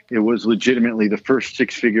risk. It was legitimately the first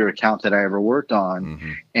six-figure account that I ever worked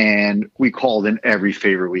on. And we called in every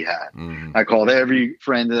favor we had. I called every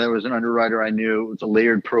friend that was an underwriter I knew. It was a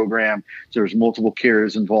layered program. There was multiple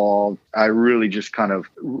carriers involved. I really just kind of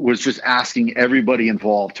was just asking everybody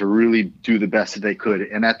involved to really do the best that they could.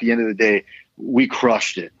 And at the end of the day, we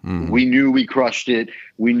crushed it. We knew we crushed it.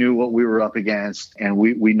 We knew what we were up against, and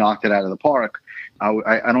we knocked it out of the park.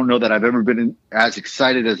 I don't know that I've ever been as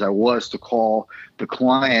excited as I was to call the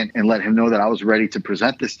client and let him know that I was ready to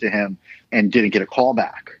present this to him, and didn't get a call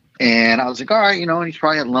back. And I was like, all right, you know, he's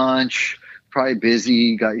probably at lunch, probably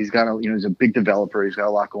busy. He's got he's a big developer. He's got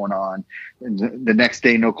a lot going on. And the next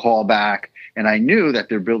day, no call back. And I knew that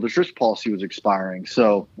their builder's risk policy was expiring.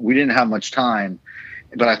 So we didn't have much time.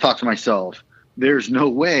 But I thought to myself, there's no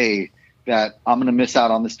way that I'm going to miss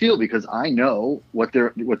out on this deal, because I know what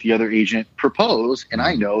the other agent proposed, and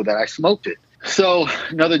I know that I smoked it. So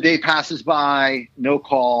another day passes by, no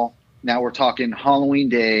call. Now we're talking Halloween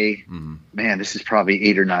day. Man, this is probably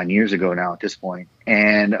 8 or 9 years ago now at this point.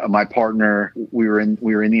 And my partner, we were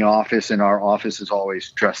in the office, and our office is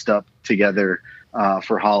always dressed up together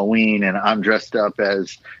for Halloween. And I'm dressed up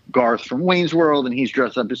as Garth from Wayne's World, and he's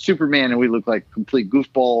dressed up as Superman, and we look like complete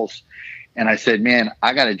goofballs. And I said, man,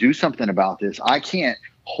 I got to do something about this. I can't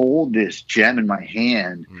hold this gem in my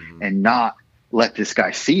hand and not let this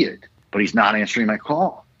guy see it. But he's not answering my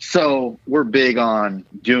call. So we're big on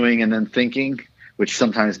doing and then thinking which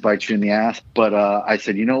sometimes bites you in the ass. But I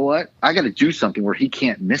said, you know what? I got to do something where he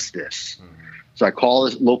can't miss this. So I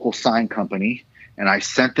called this local sign company and I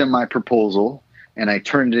sent them my proposal. And I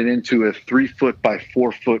turned it into a 3-foot by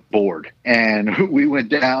 4-foot board. And we went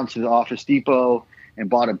down to the Office Depot and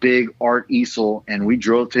bought a big art easel. And we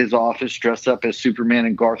drove to his office dressed up as Superman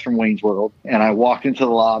and Garth from Wayne's World. And I walked into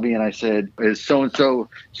the lobby and I said, is so-and-so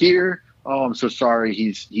here? Oh, I'm so sorry.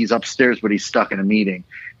 He's upstairs, but he's stuck in a meeting.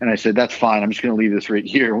 And I said, that's fine. I'm just going to leave this right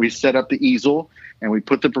here. We set up the easel and we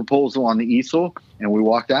put the proposal on the easel and we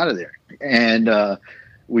walked out of there. And,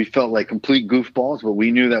 we felt like complete goofballs, but we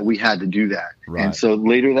knew that we had to do that. Right. And so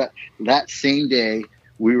later that same day,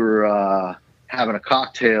 we were having a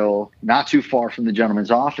cocktail not too far from the gentleman's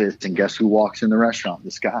office, and guess who walks in the restaurant?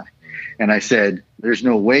 This guy. And I said, there's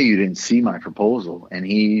no way you didn't see my proposal. And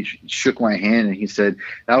he shook my hand and he said,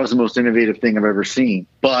 that was the most innovative thing I've ever seen.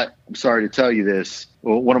 But I'm sorry to tell you this.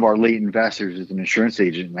 Well, one of our late investors is an insurance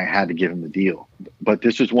agent, and I had to give him the deal. But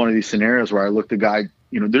this was one of these scenarios where I looked the guy,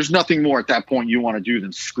 there's nothing more at that point you want to do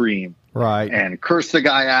than scream. Right. And curse the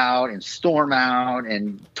guy out and storm out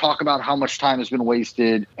and talk about how much time has been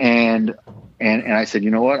wasted. And I said,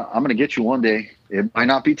 you know what? I'm going to get you one day. It might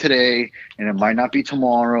not be today and it might not be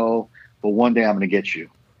tomorrow, but one day I'm going to get you.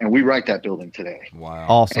 And we write that building today. Wow.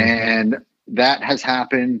 Awesome. And that has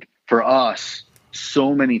happened for us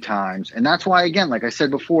so many times. And that's why, again, like I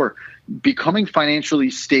said before, becoming financially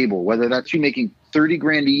stable, whether that's you making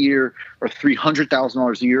 $30,000 a year or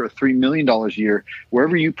 $300,000 a year or $3 million a year,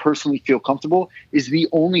 wherever you personally feel comfortable, is the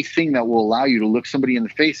only thing that will allow you to look somebody in the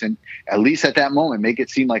face and at least at that moment make it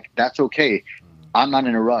seem like that's okay. I'm not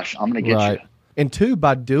in a rush. I'm going to get you. And two,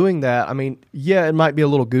 by doing that, I mean, yeah, it might be a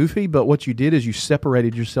little goofy, but what you did is you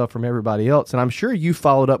separated yourself from everybody else. And I'm sure you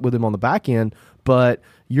followed up with him on the back end, but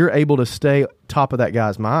you're able to stay top of that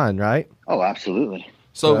guy's mind, right? Oh, absolutely.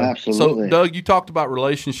 Absolutely. So, Doug, you talked about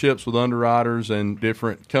relationships with underwriters and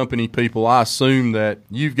different company people. I assume that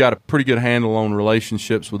you've got a pretty good handle on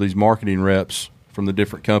relationships with these marketing reps from the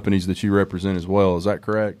different companies that you represent as well. Is that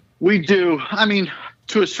correct? We do. I mean,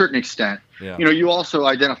 to a certain extent. Yeah. You also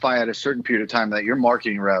identify at a certain period of time that your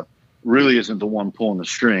marketing rep really isn't the one pulling the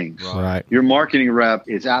strings. Right. Your marketing rep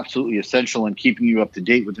is absolutely essential in keeping you up to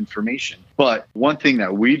date with information. But one thing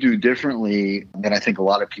that we do differently than I think a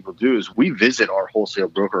lot of people do is we visit our wholesale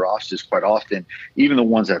broker offices quite often, even the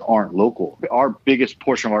ones that aren't local. Our biggest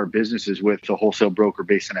portion of our business is with the wholesale broker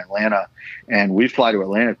based in Atlanta. And we fly to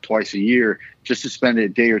Atlanta twice a year just to spend a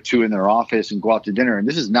day or two in their office and go out to dinner. And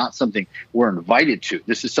this is not something we're invited to.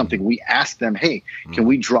 This is something we ask them, hey, can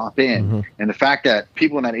we drop in? Mm-hmm. And the fact that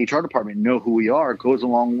people in that HR department know who we are goes a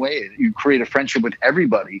long way. You create a friendship with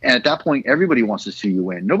everybody. And at that point, everybody wants to see you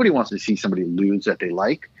win. Nobody wants to see somebody lose that they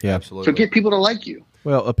like. Yeah, absolutely. So get people to like you.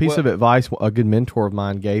 Well, a piece of advice a good mentor of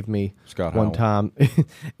mine gave me Scott one Howell. time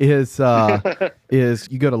is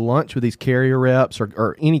you go to lunch with these carrier reps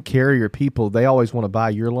or any carrier people, they always want to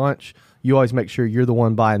buy your lunch. You always make sure you're the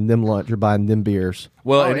one buying them lunch or buying them beers.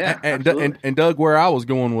 Well, and Doug, where I was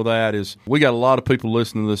going with that is we got a lot of people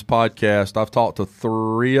listening to this podcast. I've talked to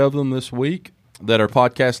 3 of them this week that are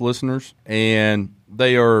podcast listeners, and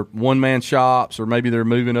they are one-man shops, or maybe they're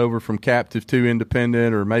moving over from captive to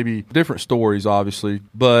independent, or maybe different stories, obviously.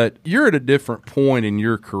 But you're at a different point in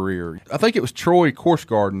your career. I think it was Troy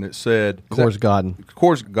Korsgaarden that said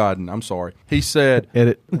Korsgaarden. I'm sorry. He said,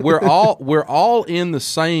 Edit. we're all in the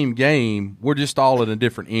same game. We're just all in a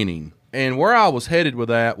different inning. And where I was headed with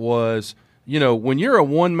that was, when you're a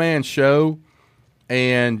one-man show,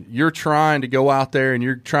 and you're trying to go out there and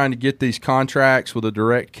you're trying to get these contracts with a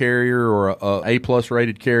direct carrier or a A+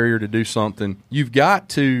 rated carrier to do something, you've got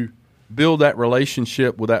to build that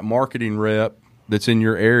relationship with that marketing rep that's in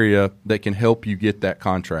your area that can help you get that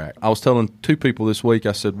contract. I was telling 2 people this week,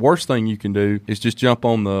 I said, worst thing you can do is just jump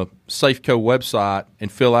on the Safeco website and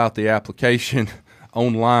fill out the application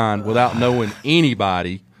online without knowing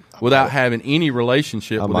anybody, without having any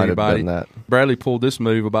relationship with anybody. Bradley pulled this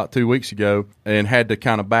move about 2 weeks ago and had to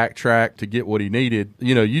kind of backtrack to get what he needed.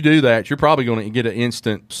 You do that, you're probably going to get an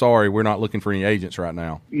instant, sorry, we're not looking for any agents right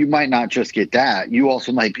now. You might not just get that. You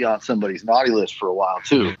also might be on somebody's naughty list for a while,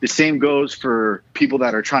 too. The same goes for people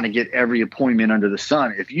that are trying to get every appointment under the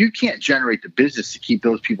sun. If you can't generate the business to keep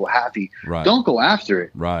those people happy, don't go after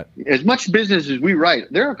it. Right. As much business as we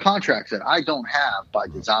write, there are contracts that I don't have by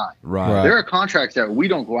design. Right. There are contracts that we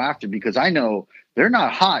don't go after because I know they're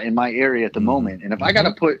not hot in my area at the moment. And if I got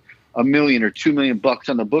to put $1 million or $2 million bucks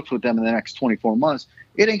on the books with them in the next 24 months,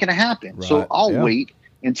 it ain't going to happen. Right. So I'll wait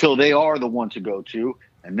until they are the one to go to,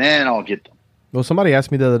 and then I'll get them. Well, somebody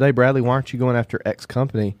asked me the other day, Bradley, why aren't you going after X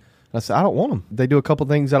company? And I said, I don't want them. They do a couple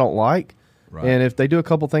things I don't like. Right. And if they do a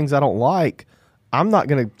couple things I don't like, I'm not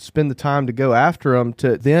going to spend the time to go after them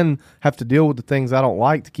to then have to deal with the things I don't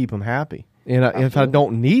like to keep them happy. And if I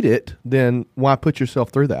don't need it, then why put yourself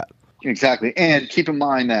through that? Exactly. And keep in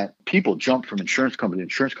mind that people jump from insurance company to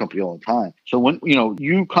insurance company all the time. So when,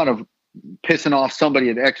 you kind of pissing off somebody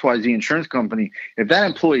at XYZ insurance company, if that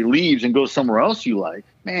employee leaves and goes somewhere else you like,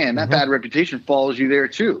 man, that bad reputation follows you there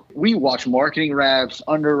too. We watch marketing reps,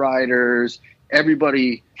 underwriters,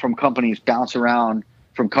 everybody from companies bounce around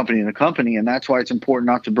from company to company. And that's why it's important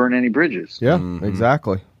not to burn any bridges. Yeah,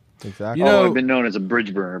 exactly. I've been known as a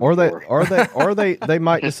bridge burner before. They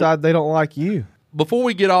might decide they don't like you. Before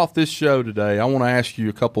we get off this show today, I want to ask you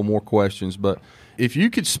a couple more questions. But if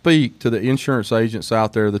you could speak to the insurance agents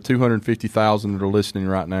out there, the 250,000 that are listening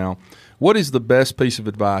right now, what is the best piece of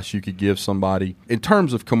advice you could give somebody in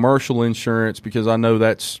terms of commercial insurance? Because I know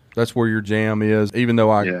that's where your jam is. Even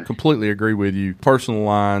though I completely agree with you, personal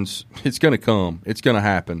lines, it's going to come. It's going to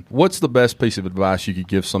happen. What's the best piece of advice you could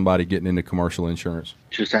give somebody getting into commercial insurance?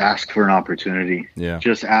 Just ask for an opportunity. Yeah.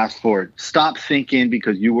 Just ask for it. Stop thinking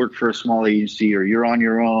because you work for a small agency or you're on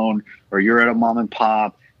your own or you're at a mom and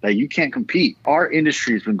pop that you can't compete. Our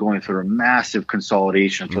industry has been going through a massive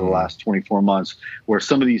consolidation for the last 24 months where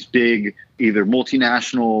some of these big either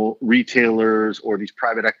multinational retailers or these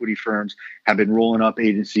private equity firms have been rolling up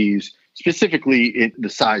agencies, specifically in the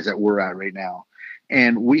size that we're at right now.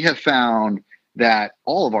 And we have found that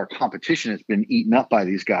all of our competition has been eaten up by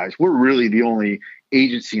these guys. We're really the only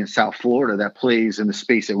agency in South Florida that plays in the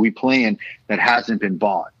space that we play in that hasn't been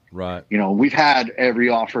bought. Right. We've had every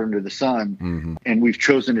offer under the sun, and we've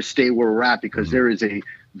chosen to stay where we're at because there is a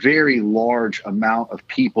very large amount of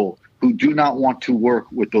people who do not want to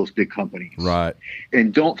work with those big companies. Right.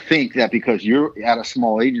 And don't think that because you're at a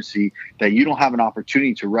small agency that you don't have an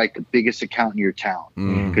opportunity to write the biggest account in your town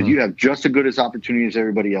because you have just as good as opportunity as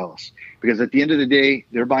everybody else. Because at the end of the day,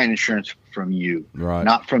 they're buying insurance from you,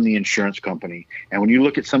 not from the insurance company. And when you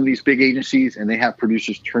look at some of these big agencies and they have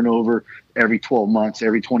producers turnover every 12 months,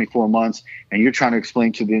 every 24 months, and you're trying to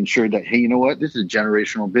explain to the insured that, hey, you know what? This is a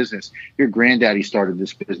generational business. Your granddaddy started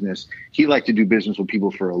this business. He liked to do business with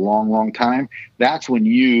people for a long, long time. That's when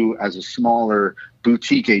you, as a smaller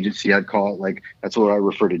boutique agency, I'd call it, like that's what I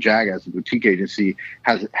refer to JAG as, a boutique agency,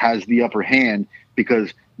 has the upper hand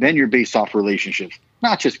because then you're based off relationships.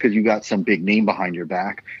 Not just because you got some big name behind your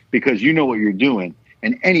back, because you know what you're doing,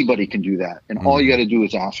 and anybody can do that. And all you got to do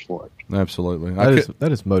is ask for it. Absolutely.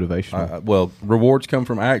 That is motivational. Well, rewards come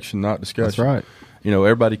from action, not discussion. That's right.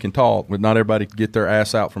 Everybody can talk, but not everybody can get their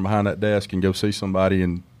ass out from behind that desk and go see somebody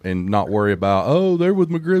and not worry about, they're with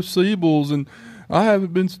McGriff-Siebels, and I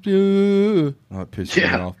haven't been that pisses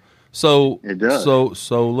me off. So it does.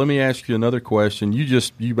 So let me ask you another question.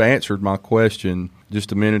 You've answered my question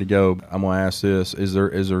just a minute ago. I'm going to ask this: Is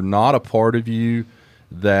there not a part of you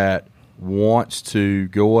that wants to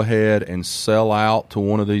go ahead and sell out to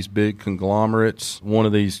one of these big conglomerates, one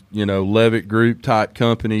of these Levitt Group type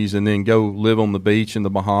companies, and then go live on the beach in the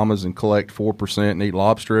Bahamas and collect 4% and eat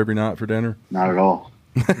lobster every night for dinner? Not at all.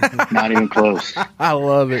 Not even close. I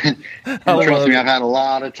love it. Trust me, I've had a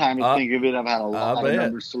lot of time to think of it. I've had a lot of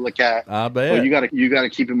numbers to look at. I bet. But you got to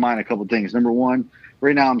keep in mind a couple things. Number one,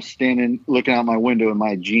 right now I'm standing looking out my window in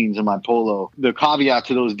my jeans and my polo. The caveat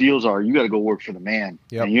to those deals are you got to go work for the man,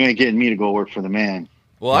 and you ain't getting me to go work for the man.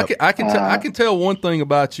 Well, I can tell one thing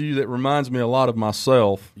about you that reminds me a lot of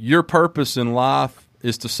myself. Your purpose in life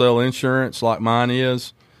is to sell insurance, like mine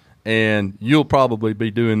is. And you'll probably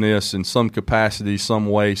be doing this in some capacity, some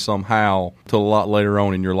way, somehow, till a lot later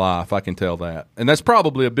on in your life. I can tell that. And that's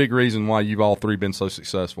probably a big reason why you've all three been so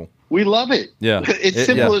successful. We love it. Yeah. It's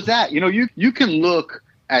simple as that. You can look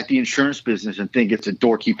at the insurance business and think it's a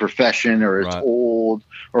dorky profession or it's old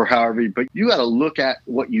or however, but you got to look at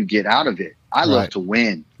what you get out of it. I love to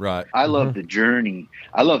win. Right. I love the journey.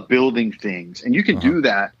 I love building things. And you can do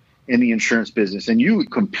that in the insurance business, and you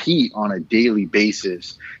compete on a daily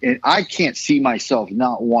basis. And I can't see myself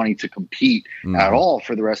not wanting to compete at all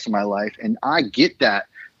for the rest of my life. And I get that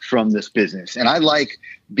from this business. And I like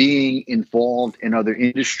being involved in other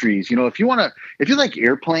industries. If you like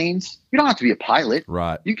airplanes, you don't have to be a pilot.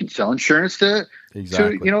 Right. You can sell insurance to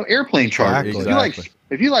airplane charters. Exactly.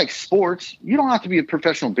 If you like sports, you don't have to be a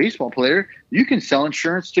professional baseball player. You can sell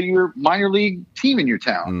insurance to your minor league team in your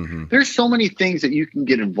town. There's so many things that you can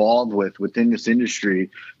get involved with within this industry.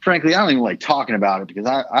 Frankly, I don't even like talking about it because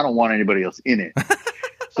I don't want anybody else in it.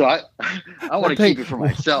 So I want to keep it for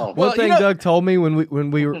myself. One thing Doug told me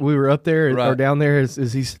when we were up there or down there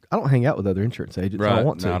is I don't hang out with other insurance agents. Right. I don't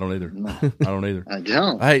want to. No, I don't either. I don't either.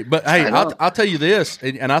 I don't. I'll tell you this,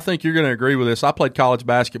 and I think you're going to agree with this. I played college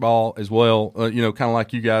basketball as well. Kind of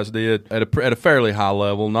like you guys did at a fairly high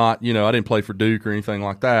level. Not, I didn't play for Duke or anything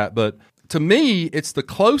like that. But to me, it's the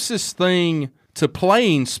closest thing to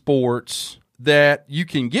playing sports that you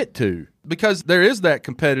can get to, because there is that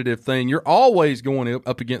competitive thing. You're always going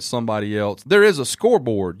up against somebody else. There is a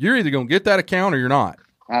scoreboard. You're either going to get that account or you're not.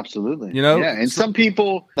 Absolutely. Yeah. And some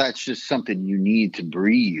people, that's just something you need to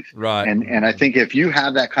breathe. Right. And I think if you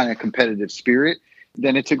have that kind of competitive spirit,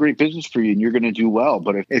 then it's a great business for you and you're going to do well.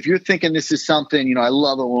 But if you're thinking this is something, I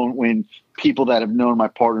love it when people that have known my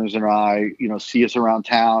partners and I, see us around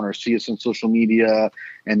town or see us on social media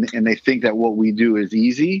and they think that what we do is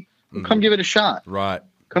easy. Come give it a shot. Right.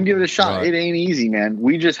 Come give it a shot. Right. It ain't easy, man.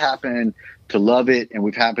 We just happen to love it, and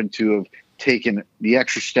we've happened to have taken the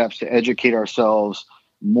extra steps to educate ourselves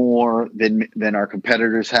more than our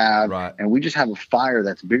competitors have. Right. And we just have a fire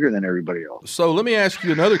that's bigger than everybody else. So let me ask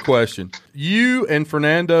you another question. You and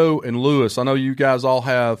Fernando and Lewis, I know you guys all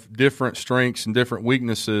have different strengths and different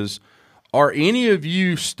weaknesses. Are any of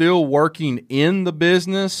you still working in the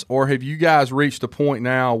business, or have you guys reached a point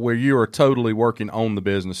now where you are totally working on the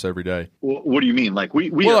business every day? Well, what do you mean? Like we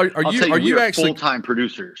are you actually full-time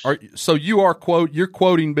producers? So you're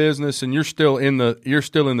quoting business and you're still in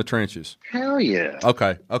the trenches? Hell yeah.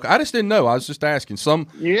 Okay. I just didn't know. I was just asking. Some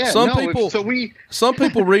people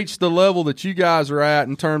reach the level that you guys are at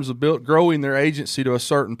in terms of growing their agency to a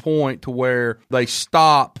certain point to where they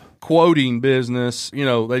stop quoting business.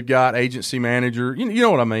 They've got agency manager. You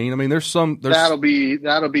know what I mean? I mean, that'll be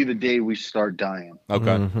the day we start dying. Okay.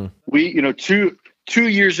 Mm-hmm. We, 2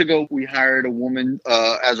 years ago, we hired a woman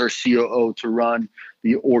as our COO to run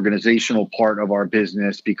the organizational part of our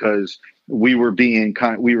business because we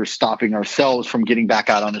were stopping ourselves from getting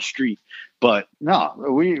back out on the street. But no,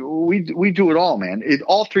 we do it all, man.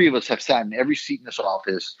 All three of us have sat in every seat in this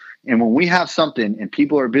office. And when we have something and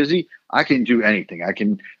people are busy, I can do anything. I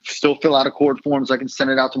can still fill out accord forms. I can send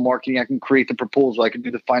it out to marketing. I can create the proposal. I can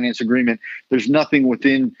do the finance agreement. There's nothing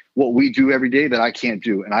within what we do every day that I can't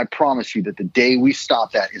do. And I promise you that the day we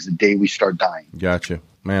stop that is the day we start dying. Gotcha.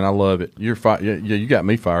 Man, I love it. You got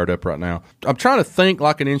me fired up right now. I'm trying to think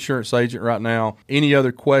like an insurance agent right now. Any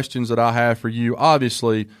other questions that I have for you?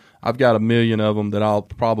 Obviously, I've got a million of them that I'll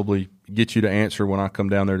probably get you to answer when I come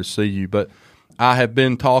down there to see you. But I have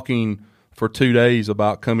been talking for 2 days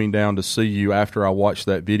about coming down to see you after I watched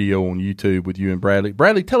that video on YouTube with you and Bradley.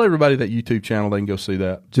 Bradley, tell everybody that YouTube channel. They can go see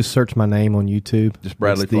that. Just search my name on YouTube. Just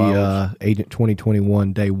Bradley Flowers. The Agent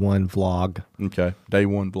 2021 Day 1 vlog. Okay, Day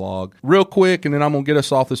 1 vlog. Real quick, and then I'm going to get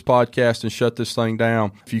us off this podcast and shut this thing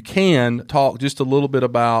down. If you can, talk just a little bit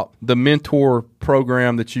about the mentor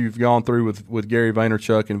program that you've gone through with Gary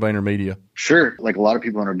Vaynerchuk and VaynerMedia. Sure. Like a lot of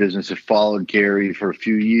people in our business have followed Gary for a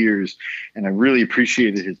few years, and I really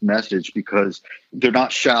appreciated his message because they're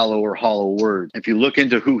not shallow or hollow words. If you look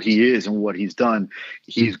into who he is and what he's done,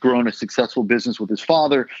 he's grown a successful business with his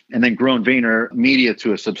father and then grown VaynerMedia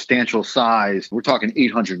to a substantial size. We're talking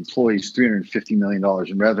 800 employees, $350 million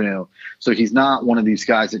in revenue. So he's not one of these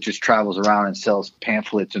guys that just travels around and sells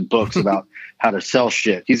pamphlets and books about how to sell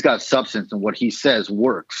shit. He's got substance, and what he says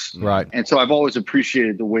works. Right. And so I've always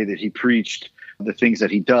appreciated the way that he preached the things that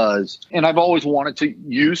he does. And I've always wanted to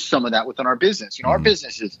use some of that within our business. Our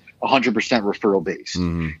business is 100% referral based.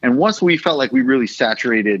 And once we felt like we really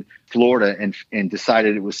saturated Florida and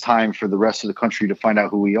decided it was time for the rest of the country to find out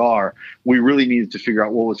who we are, we really needed to figure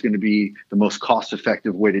out what was going to be the most cost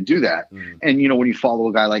effective way to do that. And, when you follow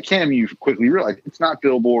a guy like him, you quickly realize it's not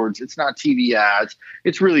billboards, it's not TV ads,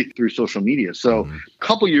 it's really through social media. So a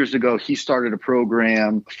couple years ago, he started a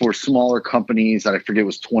program for smaller companies that I forget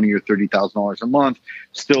was $20,000 or $30,000 a month,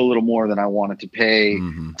 still a little more than I wanted to pay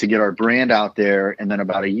to get our brand out there. And then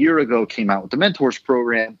about a year ago came out with the Mentors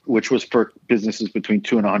program, which was for businesses between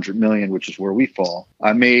 2 and 100 million, which is where we fall.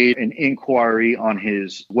 I made an inquiry on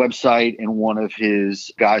his website, and one of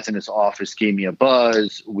his guys in his office gave me a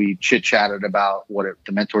buzz. We chit-chatted about what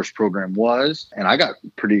the Mentors program was, and I got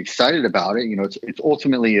pretty excited about it. It's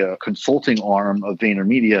ultimately a consulting arm of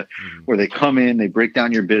VaynerMedia where they come in, they break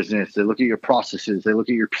down your business, they look at your processes, they look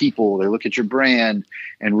at your people, they look at your brand,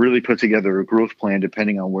 and really put together a growth plan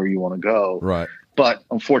depending on where you want to go. Right. But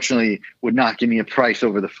unfortunately would not give me a price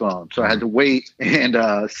over the phone. So I had to wait, and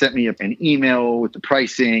sent me an email with the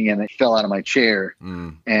pricing, and it fell out of my chair.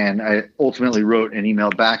 And I ultimately wrote an email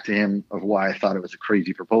back to him of why I thought it was a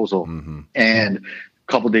crazy proposal. And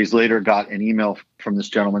a couple of days later, got an email from this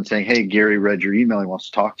gentleman saying, "Hey, Gary read your email. He wants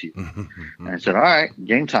to talk to you." And I said, "All right,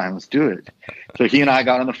 game time. Let's do it." So he and I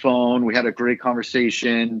got on the phone. We had a great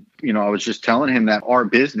conversation. I was just telling him that our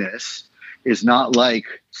business is not like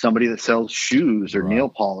somebody that sells shoes or nail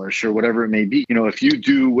polish or whatever it may be. You know, if you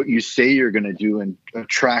do what you say you're going to do and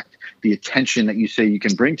attract the attention that you say you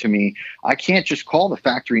can bring to me, I can't just call the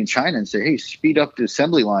factory in China and say, hey, speed up the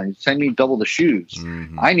assembly line, send me double the shoes.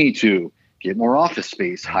 I need to get more office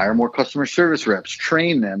space, hire more customer service reps,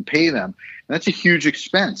 train them, pay them. And that's a huge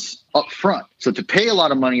expense up front. So to pay a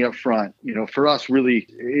lot of money up front, you know, for us, really,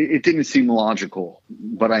 it didn't seem logical.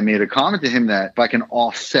 But I made a comment to him that if I can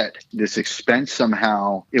offset this expense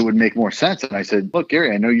somehow, it would make more sense. And I said, look,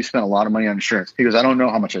 Gary, I know you spent a lot of money on insurance. He goes, I don't know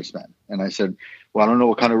how much I spent. And I said, well, I don't know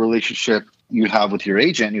what kind of relationship you have with your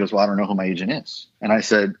agent. And he goes, well, I don't know who my agent is. And I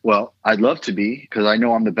said, well, I'd love to be, because I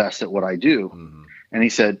know I'm the best at what I do. And he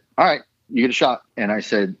said, all right, you get a shot. And I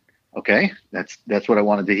said, okay, that's what I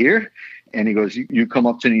wanted to hear. And he goes, you come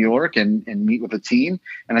up to New York and meet with a team.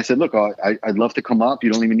 And I said, look, I'd love to come up.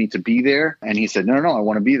 You don't even need to be there. And he said, no, I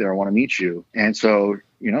want to be there. I want to meet you. And so,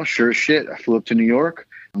 you know, sure as shit, I flew up to New York,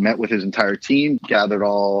 met with his entire team, gathered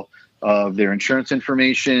all of their insurance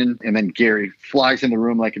information. And then Gary flies in the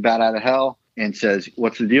room like a bat out of hell and says,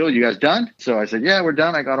 what's the deal? You guys done? So I said, yeah, we're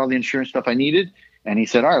done. I got all the insurance stuff I needed. And he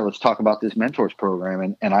said, all right, let's talk about this mentors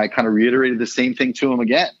program. And I kind of reiterated the same thing to him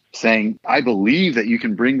again, saying, I believe that you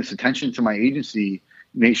can bring this attention to my agency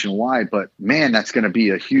nationwide, but man, that's going to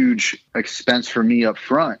be a huge expense for me up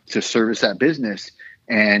front to service that business.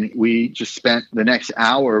 And we just spent the next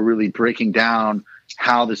hour really breaking down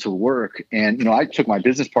how this will work. And, you know, I took my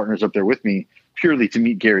business partners up there with me purely to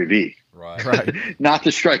meet Gary Vee. Right. Not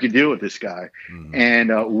to strike a deal with this guy.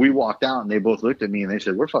 And we walked out and they both looked at me and they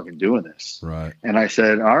said, we're fucking doing this. Right. And I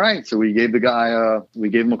said, all right. So we gave the guy, we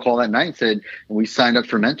gave him a call that night and said, and we signed up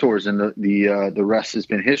for mentors, and the rest has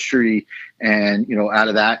been history. And, you know, out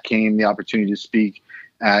of that came the opportunity to speak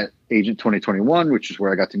at Agent 2021, which is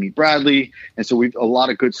where I got to meet Bradley. And so a lot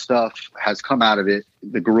of good stuff has come out of it.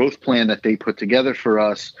 The growth plan that they put together for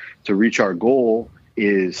us to reach our goal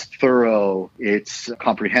is thorough, it's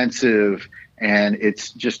comprehensive, and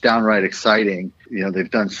it's just downright exciting. You know, they've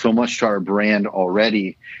done so much to our brand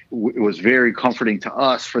already. It was very comforting to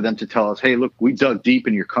us for them to tell us, hey, look, we dug deep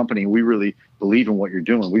in your company. We really believe in what you're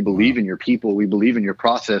doing. We believe in your people. We believe in your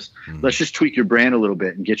process. Let's just tweak your brand a little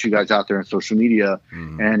bit and get you guys out there on social media.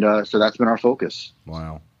 And so that's been our focus.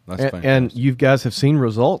 Wow. That's fantastic. And you guys have seen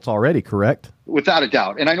results already, correct? Without a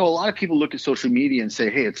doubt. And I know a lot of people look at social media and say,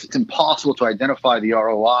 hey, it's impossible to identify the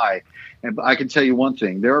ROI. And I can tell you one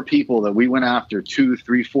thing. There are people that we went after 2,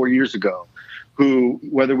 3, 4 years ago who,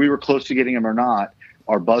 whether we were close to getting them or not,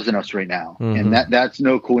 are buzzing us right now. And that's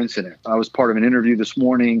no coincidence. I was part of an interview this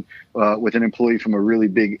morning with an employee from a really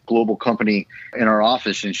big global company in our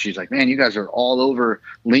office. And she's like, man, you guys are all over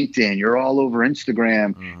LinkedIn. You're all over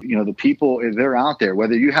Instagram. You know, the people, they're out there,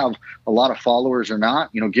 whether you have a lot of followers or not.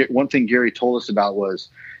 You know, one thing Gary told us about was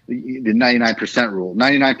the 99% rule.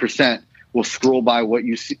 99% will scroll by what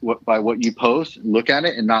you see, by what you post, look at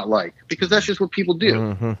it, and not like, because that's just what people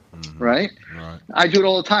do, right? I do it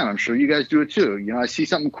all the time. I'm sure you guys do it too. You know, I see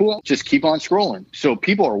something cool, just keep on scrolling. So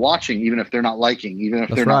people are watching, even if they're not liking, even if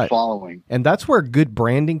they're not following. And that's where good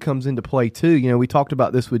branding comes into play too. You know, we talked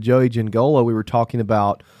about this with Joey Giangola. We were talking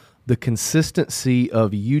about the consistency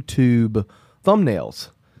of YouTube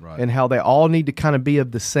thumbnails. And how they all need to kind of be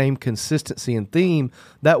of the same consistency and theme.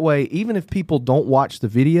 That way, even if people don't watch the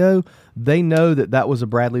video, they know that that was a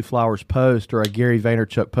Bradley Flowers post or a Gary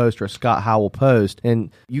Vaynerchuk post or a Scott Howell post. And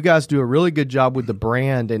you guys do a really good job with the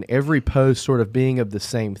brand and every post sort of being of the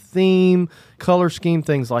same theme, color scheme,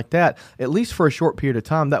 things like that, at least for a short period of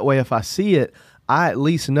time. That way, if I see it, I at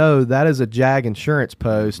least know that is a JAG insurance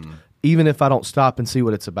post, even if I don't stop and see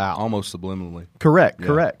what it's about. Almost subliminally.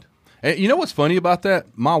 Correct. And you know what's funny about that?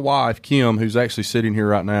 My wife, Kim, who's actually sitting here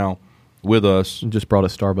right now with us. And just brought a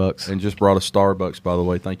Starbucks. By the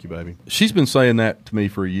way. Thank you, baby. She's been saying that to me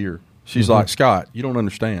for a year. She's like, Scott, you don't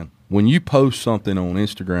understand. When you post something on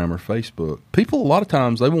Instagram or Facebook, people a lot of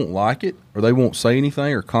times, they won't like it or they won't say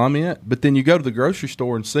anything or comment. But then you go to the grocery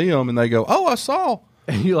store and see them and they go, oh, I saw.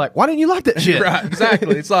 And you're like, why didn't you like that shit? Right,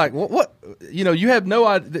 exactly. It's like, what? You know, you have no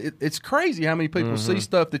idea. It's crazy how many people see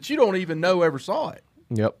stuff that you don't even know ever saw it.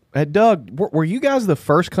 Yep. Doug, were you guys the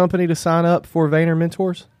first company to sign up for Vayner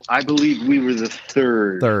Mentors? I believe we were the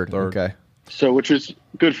third. Okay. So, which was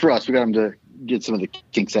good for us. We got them to get some of the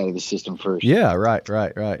kinks out of the system first. Yeah,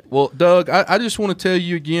 right. Well, Doug, I just want to tell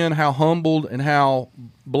you again how humbled and how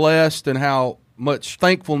blessed and how much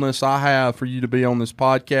thankfulness I have for you to be on this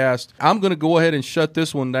podcast. I'm going to go ahead and shut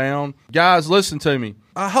this one down. Guys, listen to me.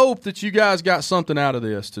 I hope that you guys got something out of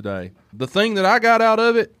this today. The thing that I got out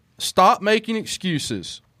of it, stop making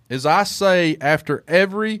excuses. As I say after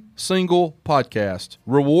every single podcast,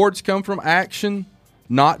 rewards come from action,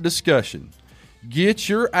 not discussion. Get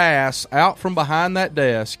your ass out from behind that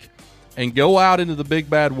desk and go out into the big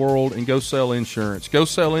bad world and go sell insurance. Go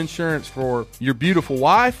sell insurance for your beautiful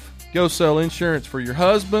wife. Go sell insurance for your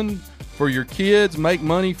husband, for your kids. Make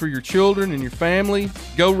money for your children and your family.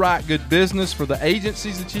 Go write good business for the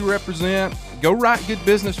agencies that you represent. Go write good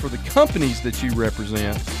business for the companies that you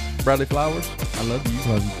represent. Bradley Flowers, I love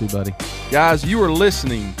you. Love you too, buddy. Guys, you are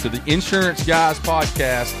listening to the Insurance Guys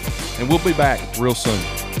podcast, and we'll be back real soon.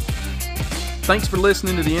 Thanks for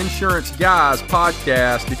listening to the Insurance Guys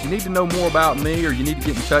podcast. If you need to know more about me or you need to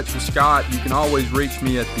get in touch with Scott, you can always reach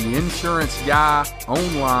me at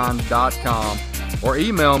theinsuranceguyonline.com or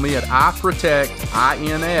email me at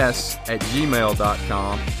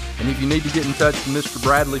iprotectins@gmail.com. And if you need to get in touch with Mr.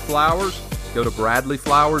 Bradley Flowers, go to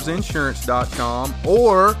bradleyflowersinsurance.com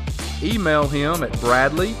or email him at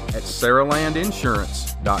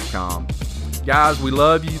bradley@saralandinsurance.com. Guys, we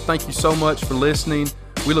love you. Thank you so much for listening.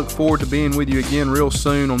 We look forward to being with you again real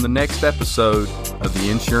soon on the next episode of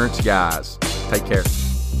The Insurance Guys. Take care.